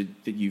others that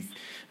you've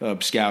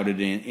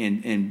scouted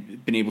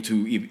and been able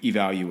to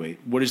evaluate?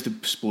 What is the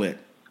split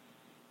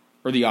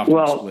or the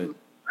optimal split?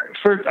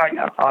 First,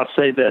 I'll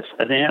say this: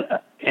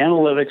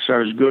 analytics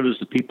are as good as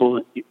the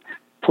people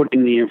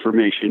inputting the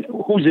information?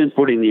 Who's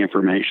inputting the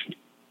information?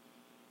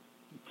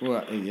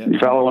 Well, yeah. You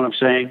follow what I'm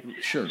saying?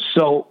 Sure.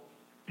 So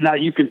now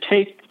you can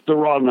take the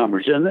raw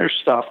numbers, and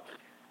there's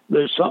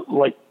something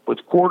like with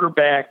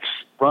quarterbacks,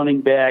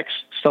 running backs,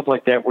 stuff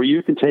like that, where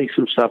you can take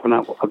some stuff, and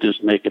I'll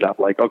just make it up.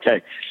 Like,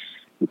 okay,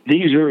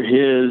 these are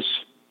his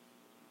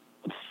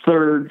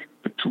third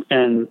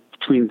and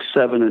between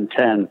 7 and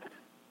 10,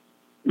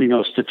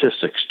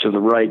 statistics to the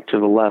right, to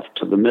the left,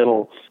 to the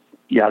middle,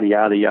 yada,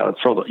 yada, yada.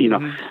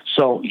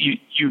 So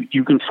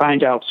you can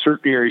find out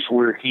certain areas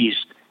where he's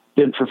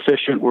been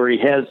proficient, where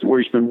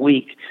he's been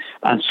weak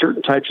on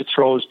certain types of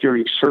throws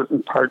during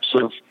certain parts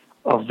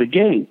of the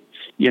game,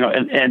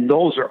 and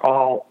those are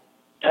all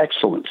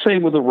excellent.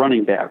 Same with a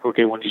running back.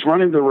 Okay. When he's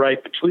running the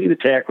right between the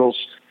tackles,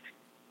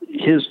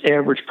 his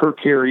average per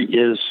carry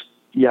is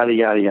yada,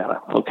 yada,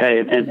 yada. Okay.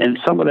 And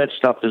some of that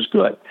stuff is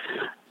good.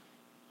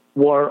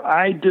 Where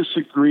I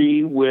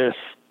disagree with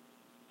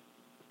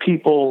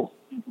people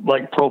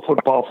like Pro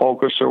Football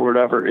Focus or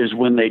whatever is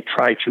when they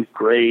try to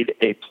grade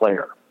a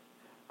player.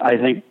 I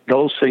think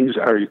those things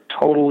are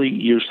totally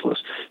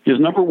useless. Because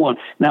number one,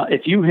 now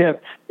if you have,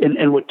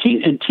 and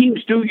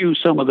teams do use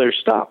some of their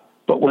stuff,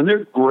 but when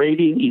they're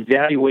grading,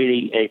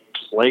 evaluating a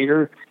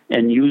player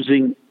and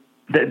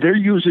they're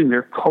using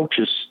their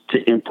coaches to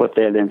input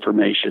that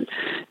information.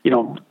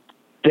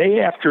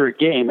 Day after a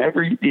game,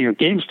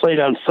 games played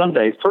on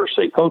Sunday, first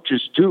thing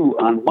coaches do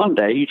on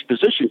Monday, each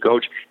position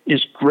coach,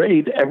 is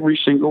grade every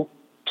single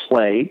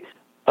play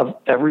of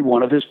every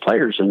one of his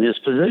players in his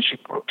position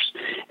groups.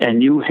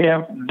 And you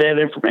have that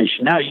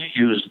information. Now you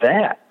use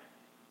that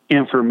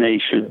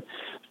information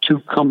to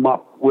come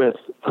up with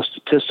a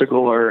statistical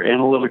or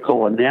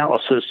analytical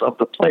analysis of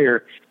the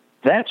player.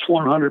 That's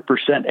 100%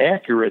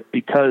 accurate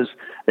because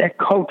that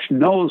coach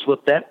knows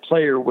what that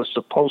player was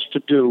supposed to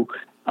do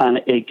on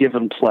a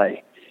given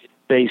play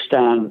based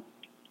on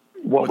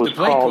what was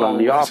called on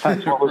the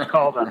offense, what was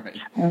called on.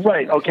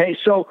 Right. Okay.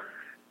 So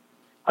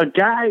a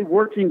guy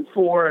working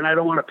for, and I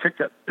don't want to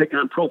pick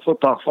on Pro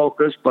Football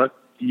Focus, but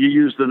you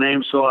use the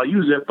name, so I'll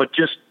use it. But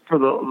just for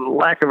the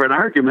lack of an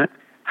argument,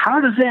 how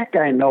does that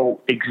guy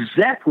know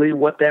exactly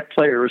what that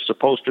player is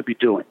supposed to be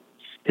doing?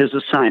 His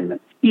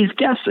assignment. He's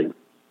guessing.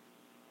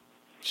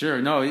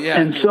 Sure. No. Yeah.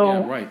 And so,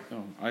 yeah, right.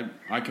 No,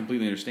 I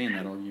completely understand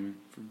that argument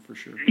for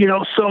sure.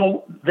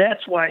 So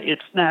that's why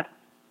it's not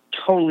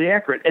totally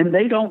accurate, and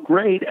they don't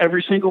grade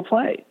every single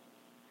play.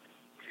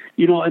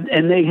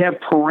 And they have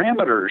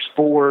parameters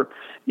for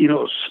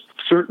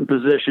certain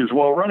positions.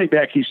 Well, running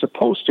back, he's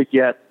supposed to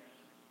get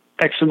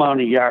X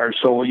amount of yards.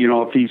 So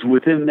if he's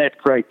within that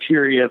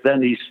criteria,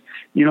 then he's,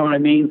 you know what I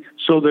mean.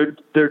 So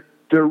they're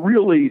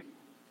really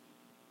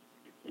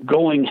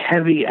going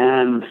heavy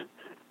on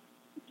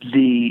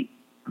the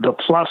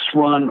plus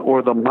run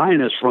or the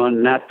minus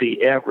run, not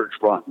the average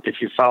run,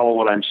 if you follow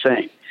what I'm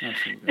saying.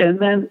 Absolutely. And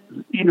then,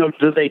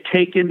 do they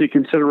take into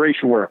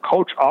consideration, where a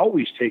coach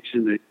always takes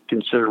into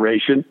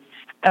consideration,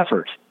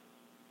 effort?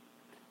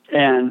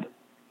 And,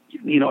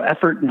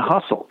 effort and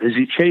hustle. Is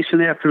he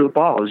chasing after the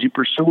ball? Is he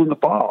pursuing the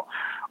ball?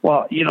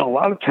 Well, a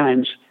lot of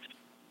times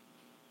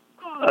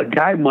a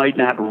guy might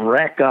not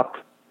rack up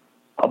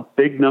a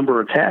big number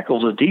of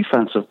tackles, a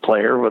defensive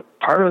player, but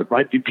part of it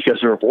might be because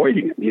they're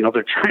avoiding him.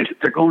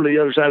 They're going to the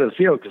other side of the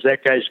field because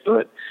that guy's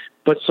good.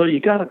 But so you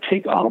got to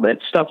take all that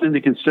stuff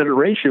into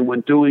consideration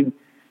when doing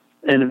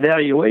an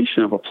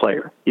evaluation of a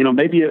player.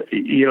 Maybe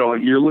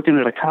you're looking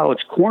at a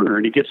college corner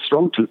and he gets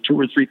thrown to 2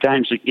 or 3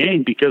 times a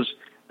game because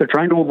they're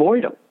trying to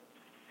avoid him.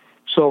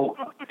 So,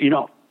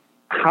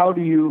 how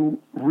do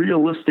you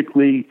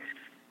realistically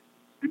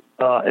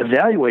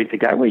evaluate the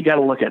guy? Well, you got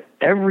to look at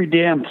every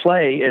damn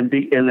play, and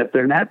if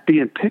they're not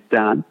being picked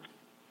on,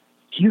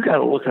 you got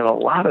to look at a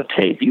lot of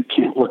tape. You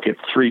can't look at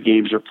 3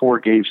 games or 4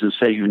 games and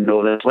say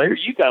that player.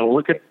 You got to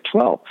look at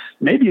 12.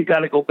 Maybe you got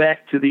to go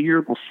back to the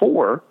year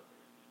before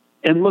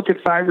and look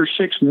at 5 or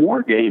 6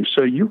 more games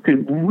so you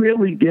can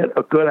really get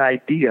a good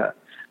idea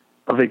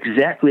of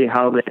exactly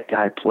how that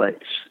guy plays.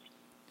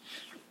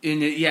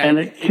 And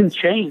it can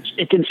change.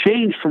 It can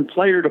change from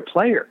player to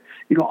player.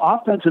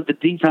 Offensive and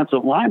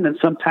defensive linemen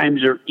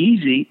sometimes are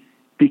easy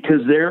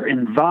because they're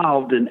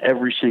involved in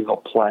every single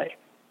play.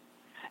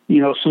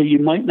 So you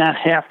might not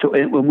have to.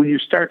 And when you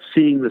start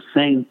seeing the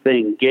same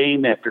thing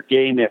game after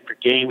game after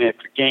game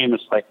after game,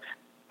 it's like,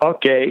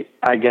 okay,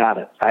 I got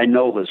it. I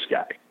know this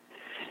guy.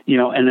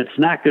 And it's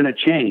not going to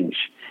change.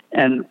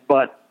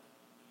 But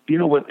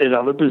at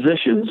other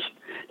positions,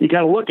 you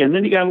got to look, and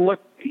then you got to look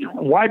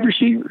wide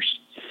receivers.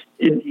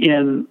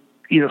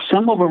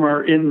 Some of them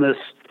are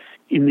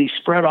in these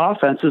spread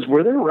offenses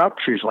where their route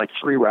trees like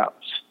 3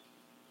 routes.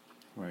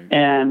 Right.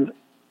 And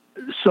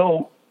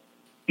so,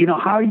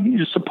 how are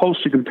you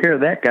supposed to compare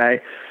that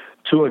guy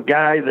to a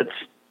guy that's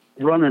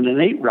running an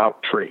 8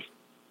 route tree?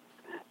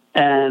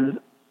 And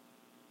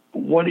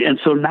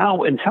so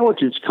now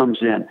intelligence comes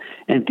in,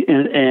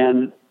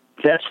 and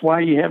that's why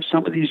you have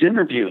some of these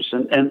interviews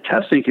and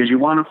testing, because you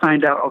want to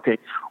find out, okay,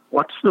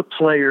 what's the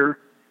player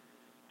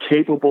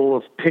capable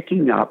of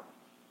picking up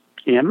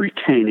and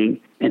retaining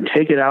and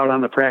take it out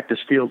on the practice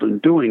field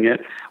and doing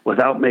it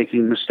without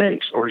making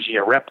mistakes? Or is he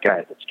a rep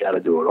guy that's got to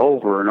do it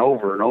over and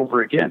over and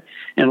over again?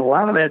 And a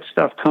lot of that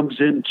stuff comes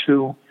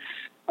into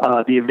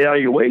the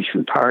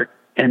evaluation part,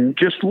 and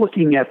just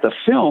looking at the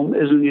film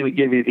isn't going to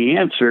give you the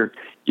answer.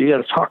 You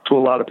got to talk to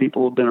a lot of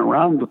people who've been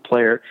around the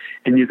player,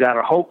 and you got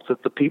to hope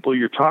that the people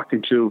you're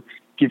talking to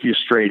give you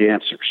straight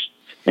answers.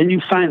 And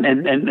you find,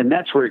 and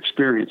that's where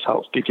experience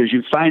helps, because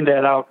you find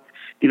that out.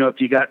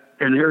 If you got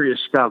an area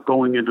scout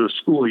going into a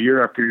school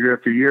year after year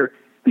after year,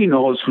 he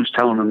knows who's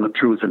telling him the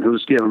truth and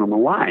who's giving him a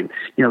line,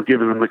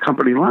 giving him the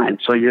company line.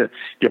 So you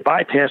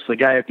bypass the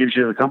guy who gives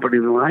you the company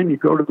line. You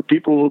go to the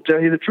people who will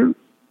tell you the truth.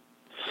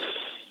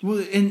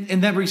 Well,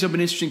 and that brings up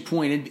an interesting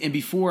point. And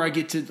before I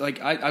get to,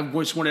 I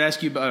just wanted to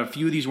ask you about a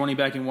few of these running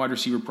back and wide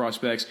receiver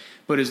prospects.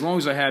 But as long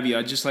as I have you,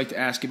 I'd just like to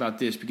ask about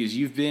this, because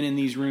you've been in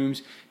these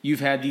rooms,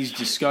 you've had these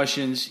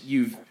discussions,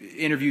 you've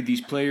interviewed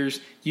these players,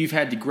 you've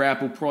had to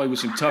grapple probably with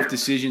some tough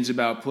decisions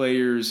about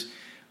players'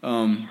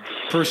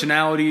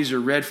 personalities or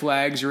red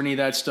flags or any of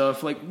that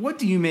stuff. What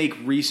do you make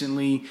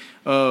recently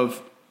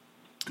of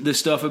the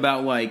stuff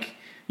about,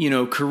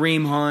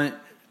 Kareem Hunt,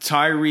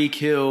 Tyreek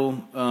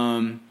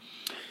Hill,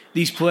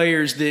 these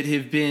players that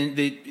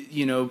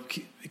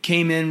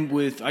came in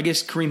with, I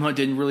guess Kareem Hunt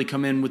didn't really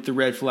come in with the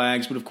red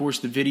flags, but of course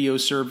the video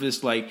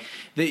surfaced,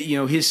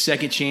 his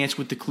second chance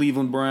with the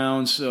Cleveland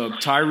Browns,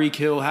 Tyreek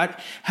Hill.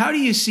 How do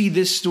you see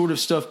this sort of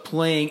stuff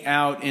playing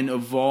out and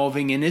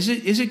evolving? And is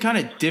it kind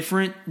of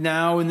different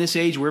now in this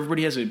age where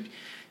everybody has a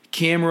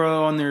camera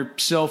on their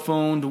cell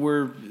phone, to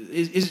where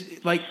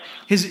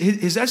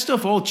has that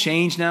stuff all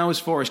changed now as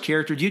far as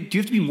character? Do you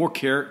have to be more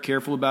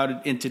careful about it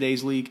in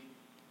today's league?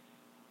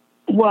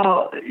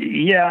 Well,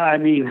 yeah, I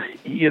mean,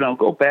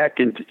 go back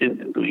and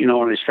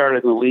when I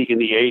started in the league in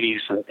the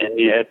 80s, and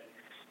you had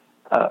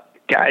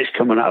guys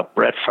coming up,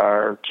 Brett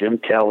Favre, Jim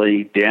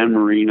Kelly, Dan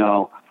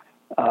Marino,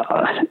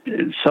 some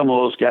of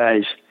those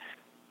guys,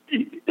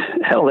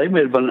 hell, they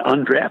may have been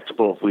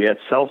undraftable if we had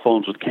cell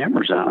phones with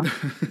cameras on them.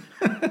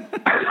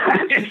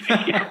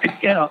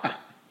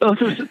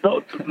 Those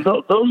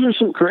are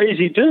some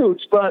crazy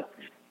dudes, but,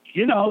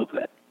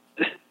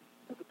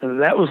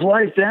 that was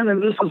life then,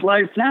 and this is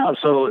life now.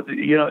 So,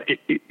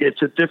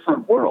 it's a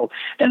different world.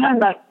 And I'm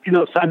not,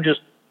 I'm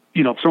just,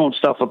 throwing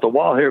stuff at the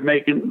wall here,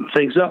 making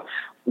things up.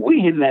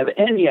 We didn't have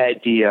any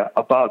idea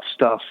about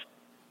stuff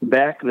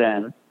back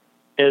then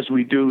as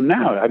we do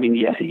now. I mean,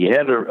 yeah, you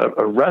had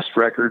arrest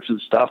records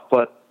and stuff,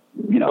 but,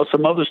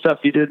 some other stuff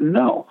you didn't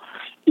know.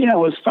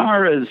 As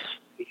far as,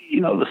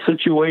 the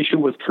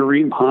situation with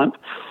Kareem Hunt,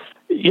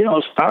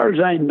 as far as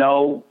I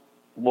know,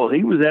 well,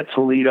 he was at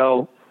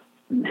Toledo.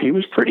 He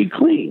was pretty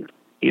clean,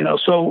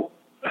 so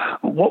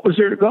what was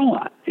there to go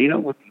on?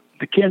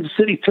 The Kansas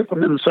City took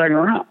him in the second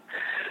round.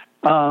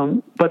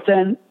 But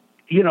then,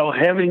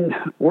 having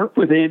worked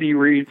with Andy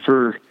Reid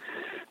for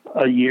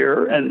a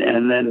year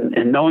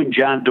and knowing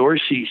John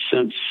Dorsey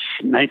since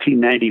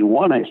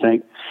 1991, I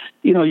think,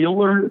 you'll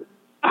learn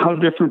how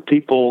different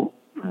people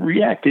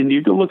react. And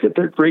you can look at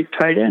their great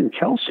tight end,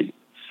 Kelsey,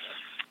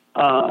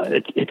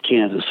 at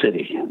Kansas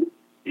City.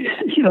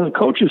 The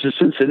coaches of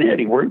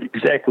Cincinnati weren't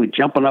exactly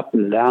jumping up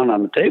and down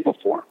on the table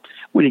for him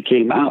when he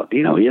came out.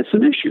 He had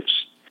some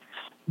issues.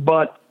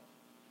 But,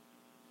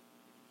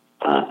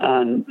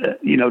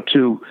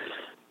 to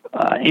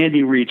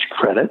Andy Reid's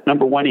credit,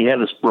 number one, he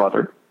had his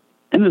brother.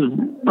 And his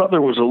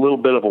brother was a little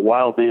bit of a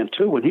wild man,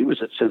 too, when he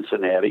was at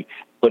Cincinnati.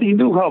 But he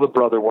knew how the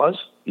brother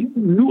was. He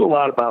knew a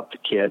lot about the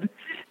kid.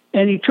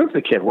 And he took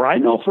the kid, where I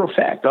know for a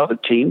fact other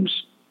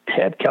teams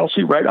had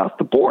Kelsey right off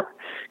the board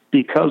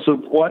because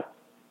of what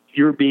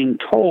you're being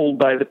told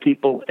by the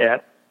people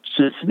at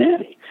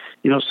Cincinnati,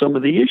 some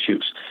of the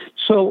issues.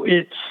 So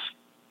it's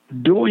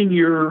doing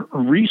your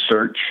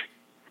research,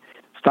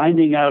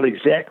 finding out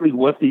exactly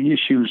what the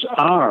issues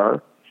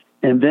are,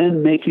 and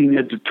then making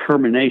a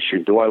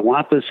determination. Do I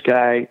want this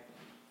guy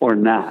or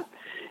not?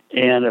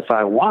 And if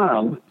I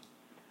want him,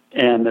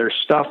 and there's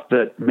stuff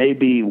that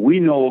maybe we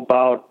know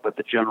about, but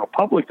the general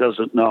public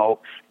doesn't know,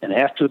 and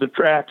after the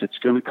draft it's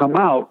going to come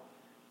out,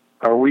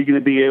 are we going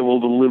to be able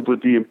to live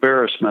with the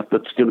embarrassment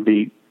that's going to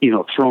be,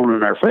 thrown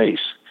in our face?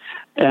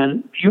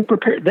 And you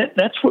prepare.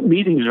 That's what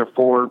meetings are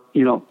for,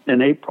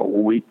 in April.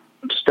 When we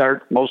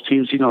start, most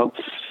teams,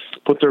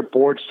 put their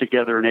boards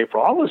together in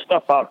April. All this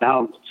stuff out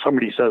now,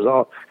 somebody says,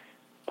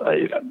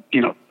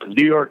 New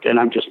York, and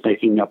I'm just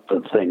making up the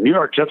thing. New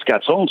York just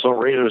got so-and-so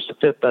rated as the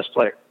fifth best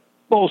player.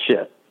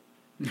 Bullshit.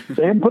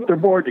 They haven't put their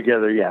board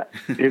together yet.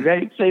 They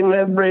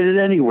haven't rated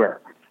anywhere.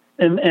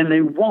 And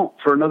they won't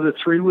for another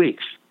 3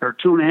 weeks or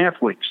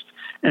 2.5 weeks.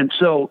 And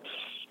so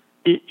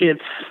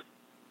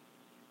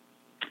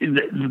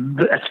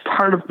that's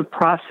part of the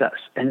process.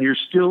 And you're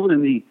still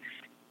in the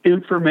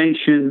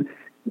information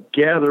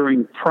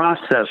gathering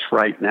process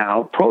right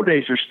now. Pro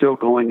days are still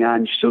going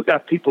on. You still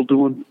got people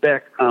doing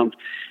background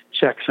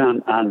checks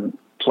on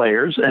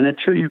players. And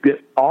until you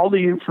get all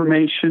the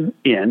information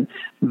in,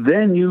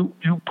 then you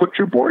put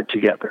your board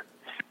together.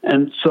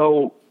 And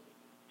so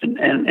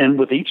And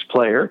with each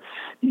player,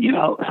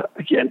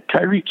 again,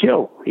 Tyreek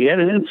Hill, he had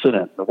an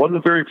incident. It wasn't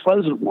a very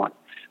pleasant one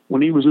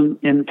when he was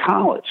in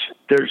college.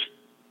 There's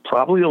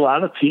probably a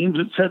lot of teams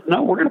that said,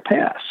 no, we're going to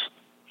pass.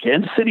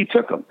 Kansas City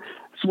took him.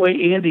 That's the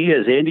way Andy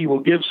is. Andy will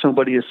give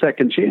somebody a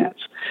second chance.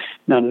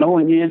 Now,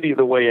 knowing Andy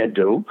the way I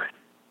do,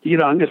 I'm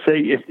going to say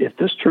if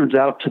this turns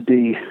out to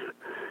be,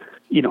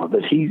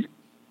 that he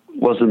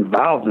was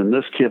involved in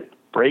this kid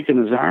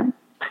breaking his arm,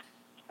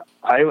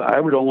 I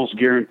would almost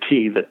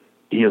guarantee that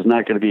he is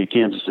not going to be a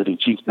Kansas City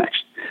Chief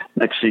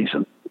next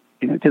season,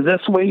 because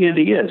that's the way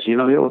Andy is.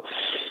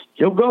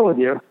 He'll go with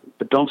you,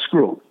 but don't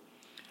screw him.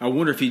 I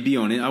wonder if he'd be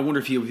on it. I wonder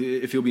if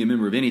he'll be a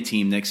member of any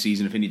team next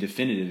season if any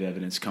definitive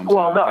evidence comes out.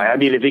 Well, no, I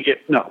mean, if it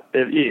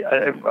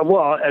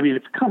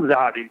comes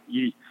out,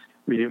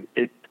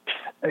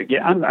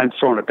 again, I'm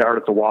throwing a dart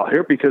at the wall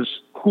here because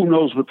who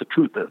knows what the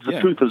truth is? The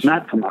truth has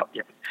not come out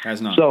yet.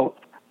 Has not. So,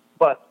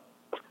 but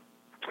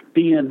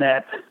being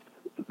that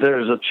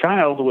there's a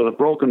child with a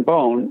broken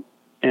bone,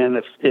 and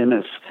if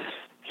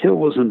Hill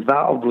was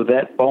involved with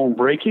that bone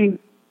breaking,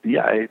 he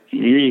ain't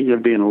going to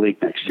be in the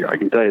league next year. I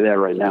can tell you that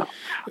right now.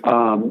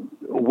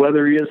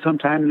 Whether he is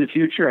sometime in the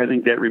future, I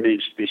think that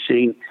remains to be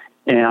seen.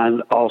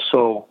 And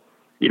also,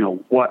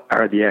 what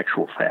are the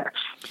actual facts?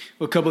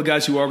 Well, a couple of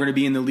guys who are going to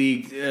be in the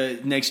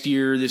league next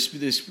year,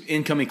 this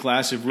incoming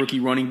class of rookie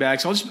running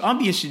backs. I'll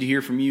be interested to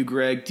hear from you,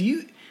 Greg.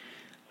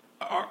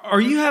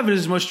 Are you having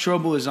as much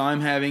trouble as I'm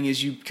having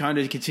as you kind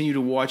of continue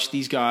to watch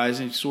these guys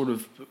and sort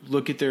of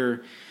look at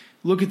their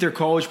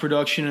college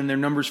production and their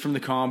numbers from the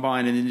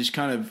combine, and then just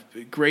kind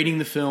of grading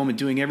the film and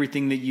doing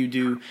everything that you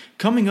do,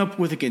 coming up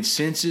with a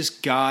consensus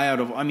guy out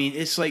of? I mean,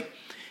 it's like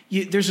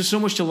there's just so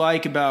much to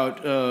like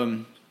about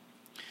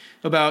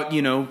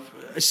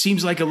it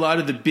seems like a lot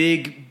of the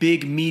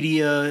big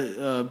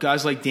media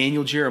guys like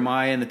Daniel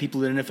Jeremiah and the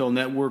people at NFL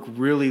Network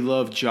really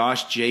love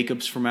Josh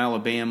Jacobs from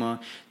Alabama.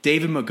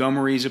 David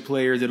Montgomery is a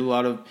player that a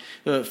lot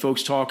of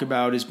folks talk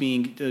about as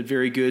being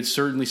very good.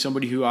 Certainly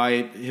somebody who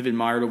I have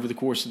admired over the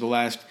course of the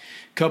last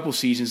couple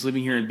seasons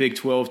living here in Big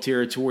 12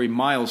 territory.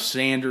 Miles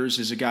Sanders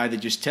is a guy that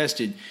just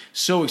tested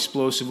so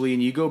explosively,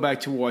 and you go back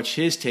to watch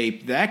his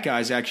tape, that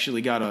guy's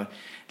actually got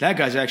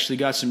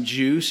some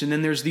juice. And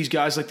then there's these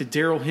guys like the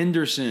Darrell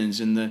Hendersons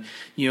and the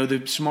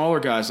smaller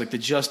guys like the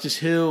Justice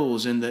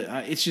Hills, and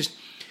it's just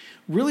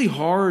really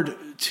hard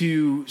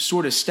to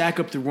sort of stack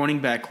up the running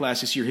back class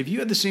this year. Have you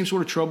had the same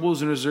sort of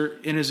troubles, and is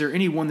there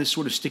anyone that's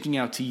sort of sticking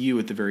out to you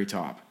at the very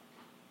top?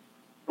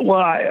 Well,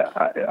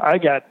 I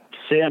got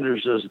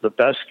Sanders as the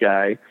best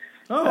guy.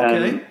 Oh,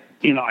 okay.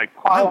 And, I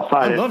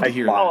qualified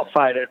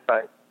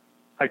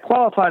I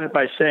qualified it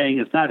by saying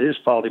it's not his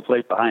fault he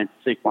played behind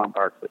Saquon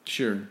Barkley.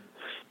 Sure.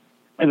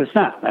 And it's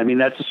not. I mean,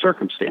 that's a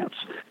circumstance.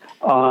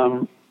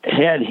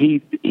 Had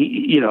he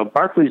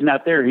Barkley's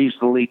not there, he's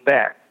the lead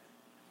back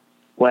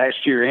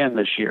last year and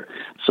this year.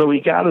 So he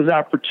got his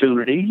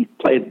opportunity. He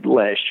played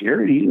last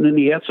year, and then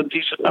he had some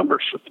decent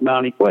numbers with the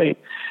amount he played.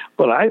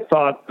 But I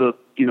thought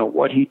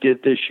what he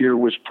did this year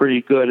was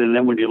pretty good. And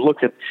then when you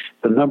look at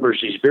the numbers,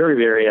 he's very,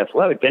 very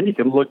athletic. Then you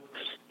can look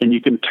and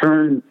you can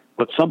turn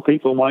what some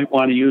people might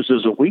want to use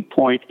as a weak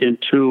point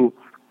into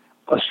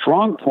a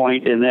strong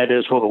point, and that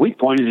is, the weak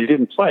point is he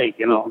didn't play,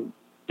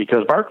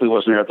 because Barkley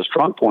wasn't there. The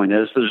strong point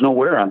is there's no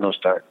wear on those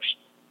tires.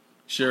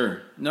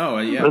 Sure. No,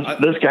 yeah.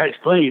 This guy's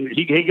playing.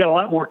 He got a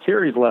lot more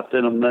carries left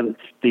in him than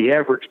the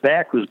average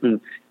back who's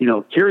been,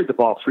 carried the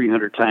ball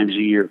 300 times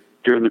a year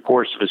during the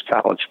course of his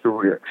college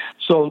career.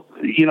 So,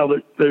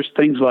 there's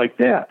things like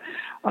that.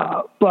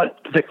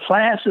 But the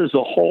class as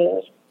a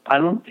whole,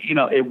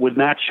 it would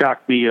not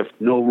shock me if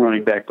no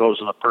running back goes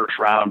in the first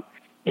round.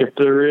 If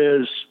there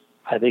is,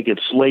 I think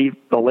it's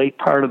the late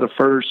part of the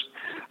first.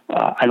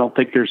 I don't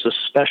think there's a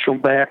special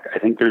back. I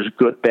think there's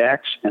good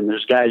backs, and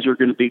there's guys who are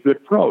going to be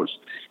good pros.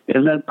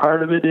 And then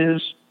part of it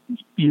is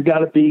you got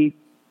to be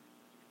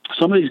 –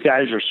 some of these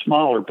guys are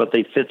smaller, but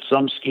they fit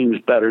some schemes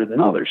better than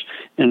others,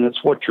 and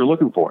that's what you're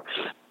looking for.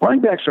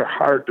 Running backs are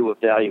hard to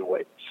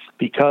evaluate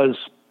because,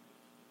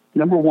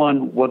 number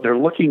one, what they're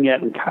looking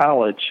at in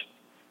college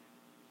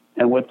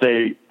and what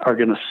they are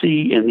going to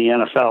see in the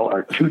NFL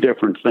are two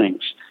different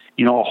things.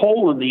 A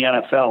hole in the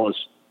NFL is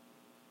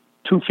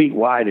 2 feet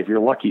wide if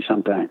you're lucky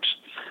sometimes,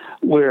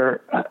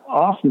 where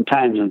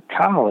oftentimes in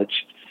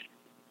college,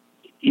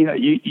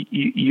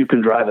 you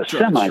can drive a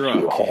semi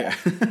through a hole.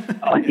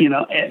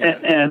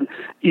 Yeah.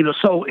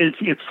 So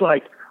it's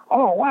like,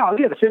 oh, wow,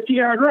 he had a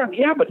 50-yard run.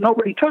 Yeah, but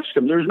nobody touched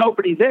him. There's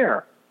nobody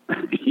there,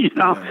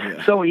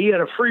 Yeah. So he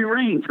had a free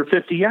reign for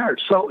 50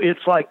 yards. So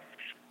it's like,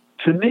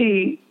 to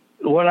me,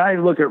 when I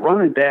look at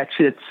running backs,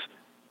 it's,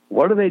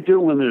 what do they do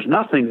when there's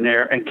nothing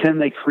there, and can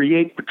they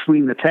create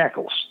between the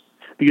tackles?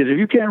 Because if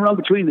you can't run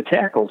between the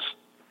tackles,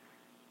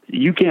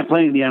 you can't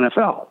play in the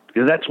NFL,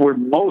 because that's where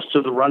most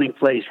of the running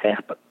plays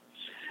happen.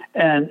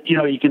 And,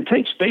 you can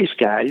take space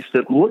guys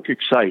that look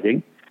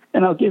exciting,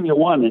 and I'll give you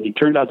one, and he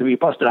turned out to be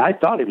busted. I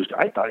thought he was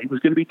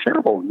going to be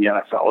terrible in the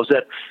NFL. Is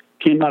that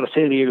came out of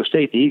San Diego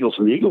State, the Eagles,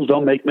 and the Eagles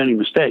don't make many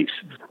mistakes.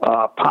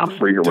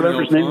 Pumphrey or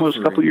whatever his name was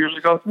a couple of years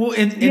ago. Well,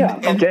 and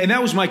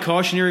that was my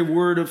cautionary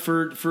word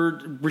for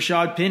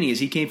Rashad Penny, as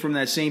he came from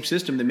that same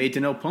system that made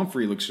Donnell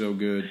Pumphrey look so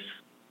good.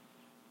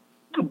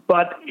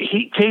 But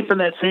he came from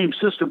that same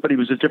system, but he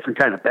was a different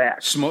kind of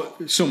back.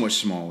 So much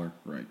smaller,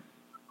 right?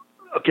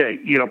 Okay,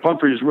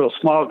 Pumphrey is a real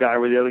small guy,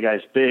 where the other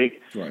guy's big,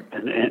 right,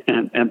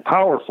 and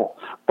powerful.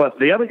 But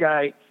the other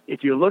guy,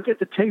 if you look at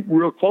the tape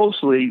real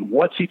closely,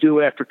 what's he do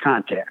after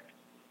contact?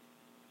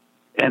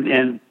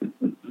 And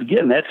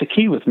again, that's the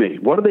key with me.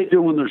 What do they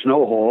do when there's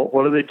no hole?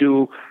 What do they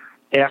do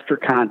after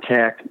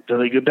contact? Do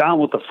they go down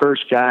with the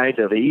first guy?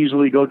 Do they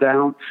easily go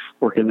down,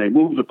 or can they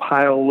move the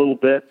pile a little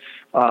bit?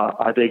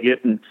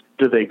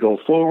 Do they go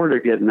forward or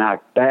get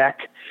knocked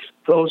back?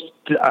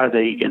 Are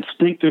they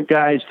instinctive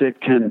guys that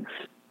can,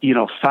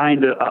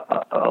 find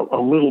a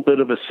little bit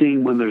of a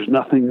seam when there's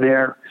nothing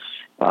there?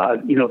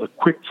 The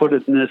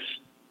quick-footedness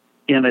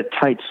in a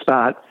tight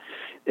spot.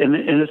 And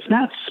it's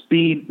not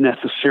speed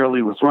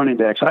necessarily with running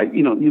backs.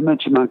 You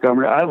mentioned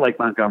Montgomery. I like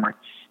Montgomery.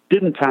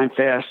 Didn't time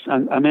fast.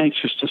 I'm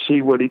anxious to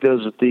see what he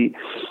does at the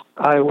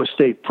Iowa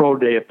State Pro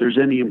Day, if there's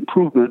any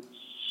improvement.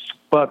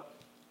 But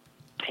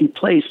he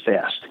plays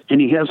fast,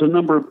 and he has a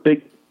number of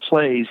big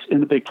plays in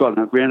the Big 12.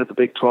 Now, granted, the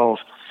Big 12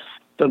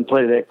 doesn't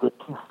play that good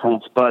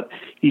defense, but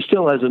he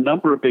still has a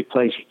number of big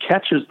plays. He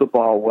catches the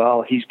ball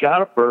well. He's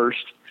got a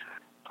burst.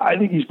 I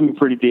think he's been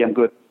pretty damn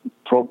good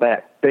pro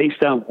back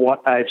based on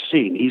what I've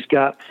seen. He's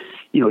got,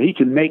 he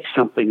can make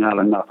something out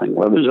of nothing.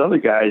 Well, there's other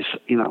guys,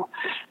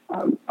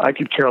 I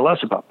could care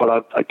less about,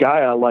 but a guy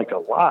I like a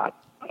lot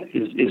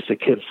is the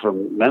kid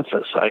from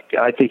Memphis.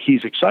 I think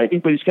he's exciting,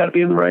 but he's got to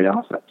be in the right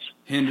offense.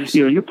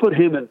 Henderson. You put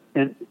him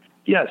in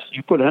yes,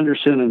 you put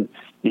Henderson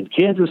in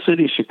Kansas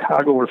City,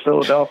 Chicago, or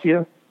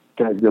Philadelphia,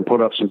 guy's going to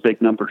put up some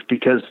big numbers,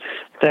 because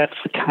that's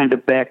the kind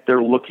of back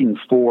they're looking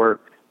for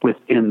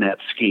within that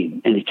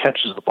scheme, and he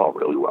catches the ball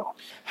really well.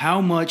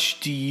 How much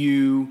do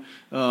you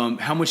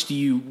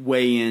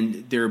weigh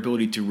in their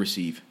ability to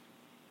receive?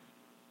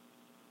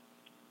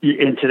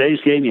 In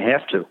today's game, you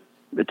have to.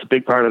 It's a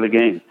big part of the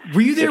game.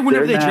 Were you there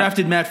whenever they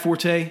drafted Matt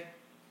Forte?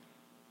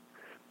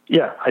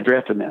 Yeah, I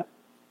drafted Matt.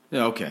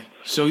 Okay.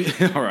 So,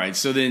 all right.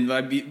 So then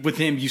with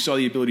him, you saw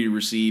the ability to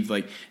receive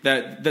like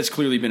that. That's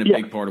clearly been a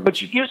big part of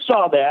what you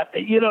saw that.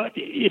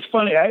 It's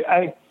funny.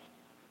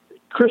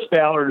 Chris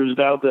Ballard, who's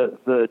now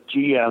the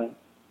GM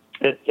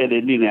at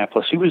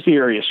Indianapolis, he was the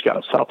area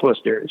scout,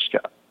 Southwest area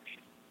scout.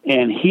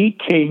 And he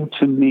came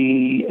to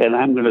me, and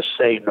I'm going to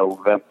say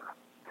November.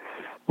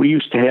 We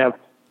used to have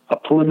a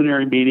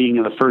preliminary meeting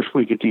in the first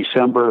week of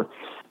December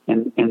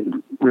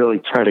and really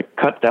try to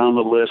cut down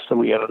the list. And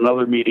we had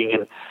another meeting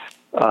in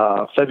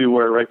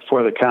February, right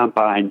before the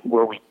combine,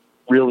 where we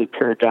really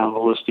pared down the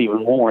list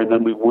even more. And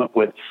then we went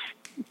with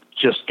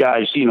just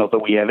guys,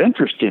 that we have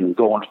interest in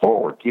going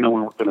forward. We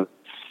were going to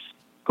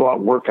go out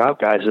and work out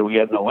guys that we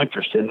had no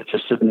interest in. It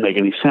just didn't make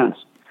any sense.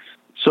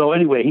 So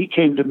anyway, he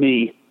came to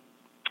me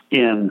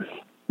in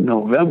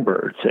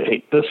November and said,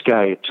 hey, this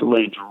guy at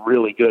Tulane's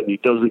really good, and he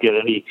doesn't get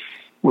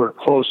anywhere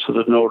close to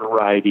the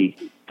notoriety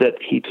that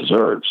he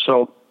deserves.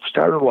 So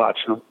started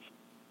watching him,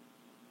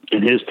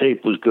 and his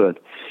tape was good.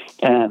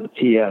 And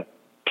he had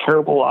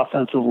terrible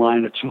offensive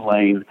line at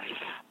Tulane.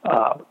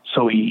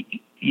 So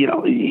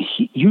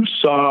you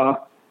saw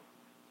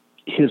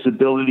his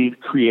ability to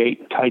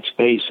create tight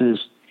spaces.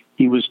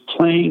 He was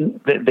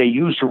playing, they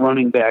used a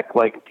running back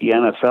like the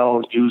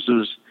NFL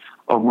uses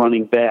a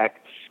running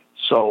back.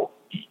 So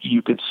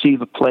you could see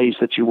the plays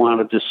that you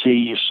wanted to see.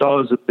 You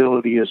saw his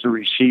ability as a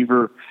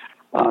receiver.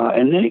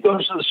 And then he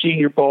goes to the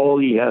Senior Bowl.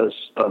 He has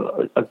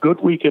a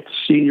good week at the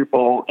Senior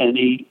Bowl, and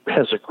he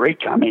has a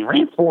great time. He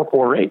ran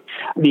 4.48.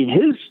 I mean,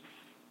 his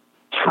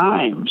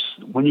times,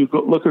 when you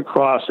look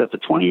across at the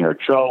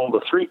 20-yard shuttle, the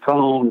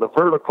 3-cone, the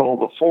vertical,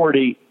 the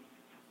 40,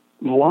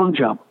 the long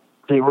jump,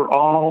 they were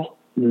all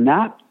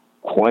not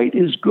quite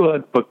as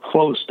good, but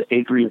close to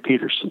Adrian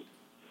Peterson.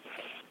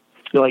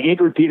 Like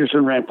Adrian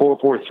Peterson ran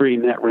 4.43,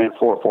 and that ran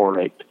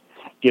 4.48.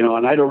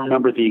 And I don't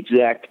remember the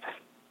exact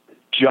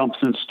jumps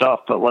and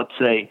stuff, but let's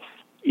say,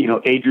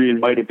 Adrian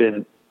might have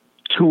been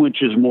 2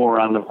 inches more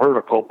on the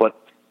vertical, but,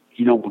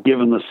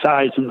 given the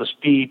size and the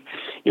speed,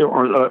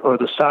 or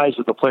the size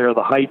of the player,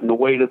 the height and the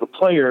weight of the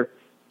player,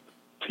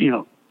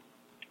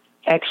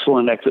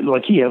 excellent.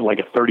 Like he had like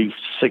a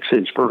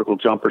 36-inch vertical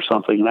jump or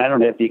something, and I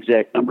don't have the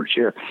exact numbers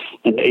here,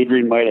 and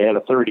Adrian might have had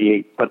a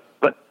 38, but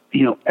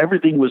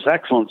everything was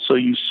excellent. So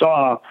you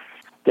saw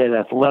that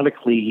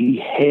athletically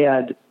he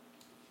had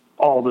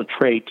all the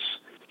traits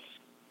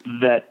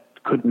that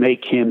could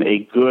make him a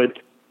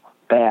good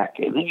back.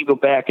 And then you go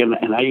back, and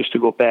I used to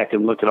go back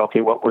and look at,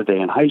 okay, what were they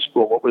in high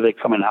school? What were they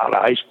coming out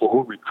of high school?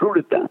 Who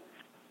recruited them?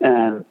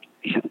 And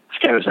this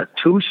guy was a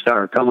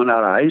 2-star coming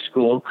out of high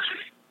school.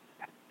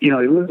 He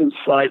lived in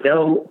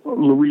Slidell,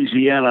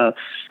 Louisiana,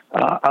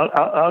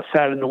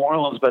 outside of New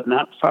Orleans, but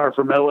not far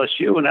from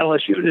LSU, and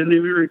LSU didn't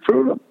even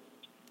recruit him.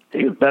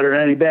 He was better than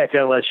any back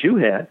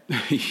LSU had.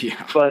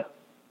 Yeah. But,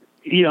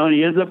 and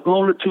he ends up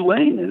going to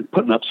Tulane and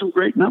putting up some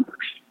great numbers.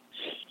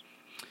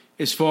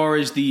 as far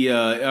as the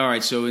all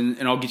right, so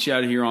and I'll get you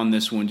out of here on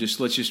this one.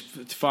 Let's just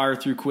fire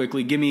through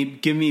quickly. Give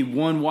me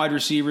one wide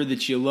receiver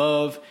that you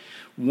love,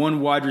 one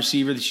wide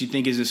receiver that you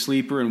think is a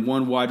sleeper, and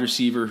one wide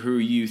receiver who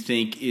you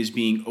think is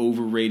being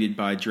overrated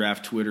by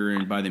draft Twitter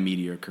and by the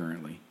media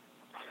currently.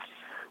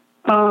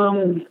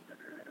 I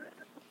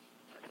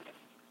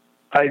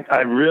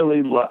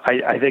really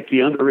I think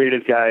the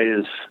underrated guy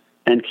is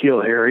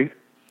N'Keal Harry.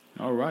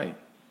 All right.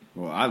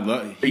 Well, I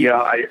love.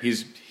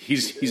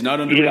 He's not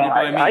underrated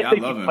by me. I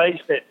love him.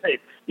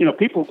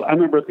 People. I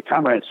remember at the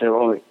combine saying,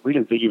 "Oh, we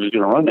didn't think he was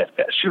going to run that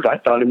fast." Shoot, I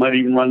thought he might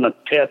even run a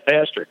tad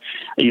faster.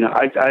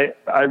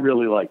 I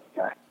really like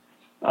the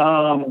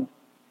guy.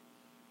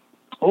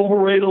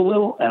 Overrated a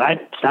little, and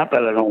it's not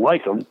that I don't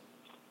like him.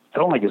 I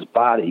don't like his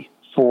body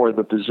for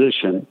the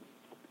position,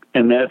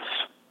 and that's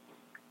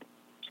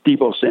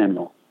Deebo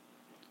Samuel.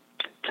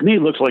 To me, he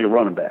looks like a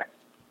running back.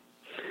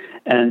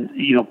 And,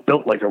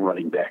 built like a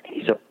running back.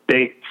 He's a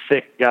big,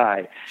 thick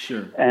guy.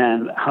 Sure.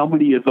 And how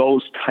many of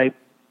those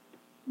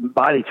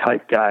body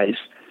type guys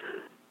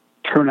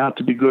turn out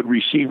to be good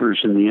receivers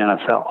in the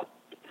NFL?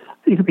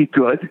 He could be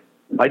good.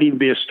 Might even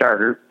be a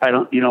starter. I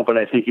don't, but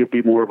I think he'll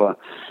be more of a,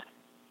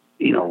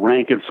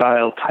 rank and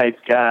file type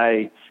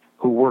guy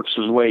who works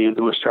his way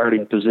into a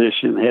starting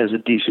position, has a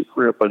decent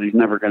career, but he's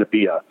never going to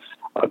be a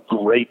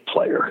great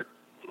player.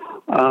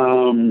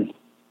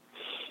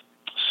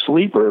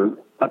 Sleeper,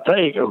 I'll tell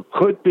you, it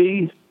could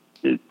be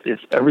if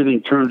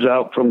everything turns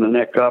out from the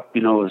neck up,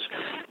 because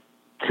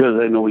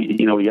I know we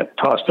got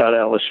tossed out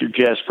LSU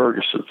Jazz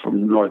Ferguson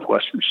from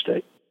Northwestern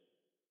State.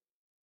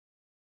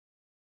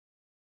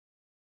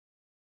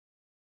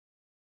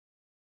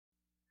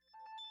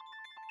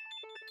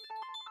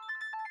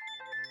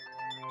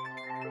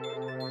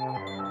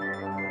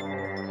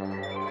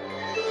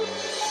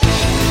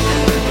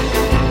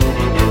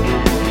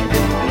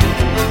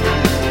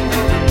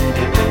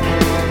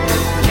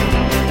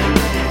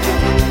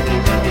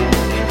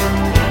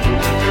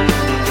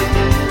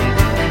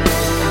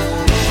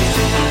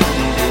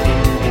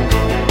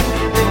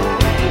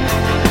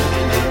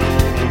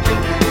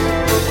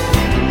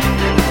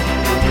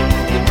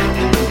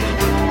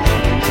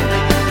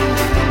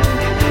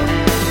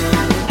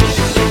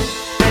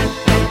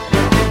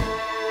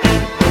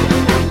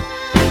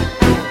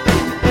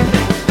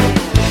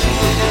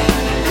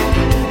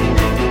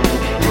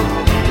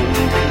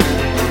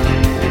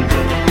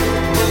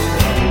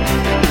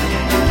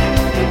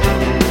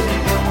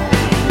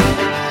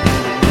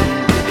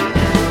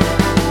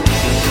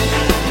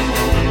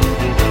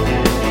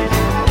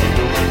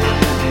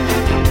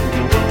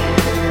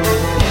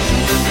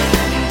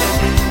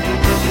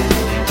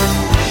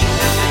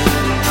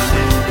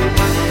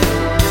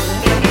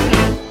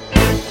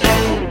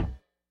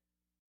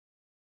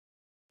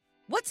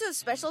 What's so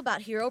special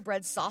about Hero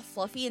Bread's soft,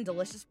 fluffy, and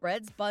delicious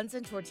breads, buns,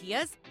 and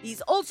tortillas?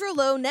 These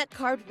ultra-low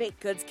net-carb baked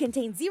goods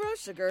contain 0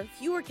 sugar,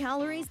 fewer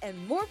calories,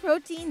 and more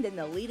protein than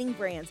the leading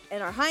brands,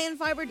 and are high in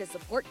fiber to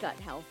support gut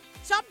health.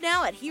 Shop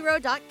now at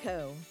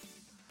Hero.co.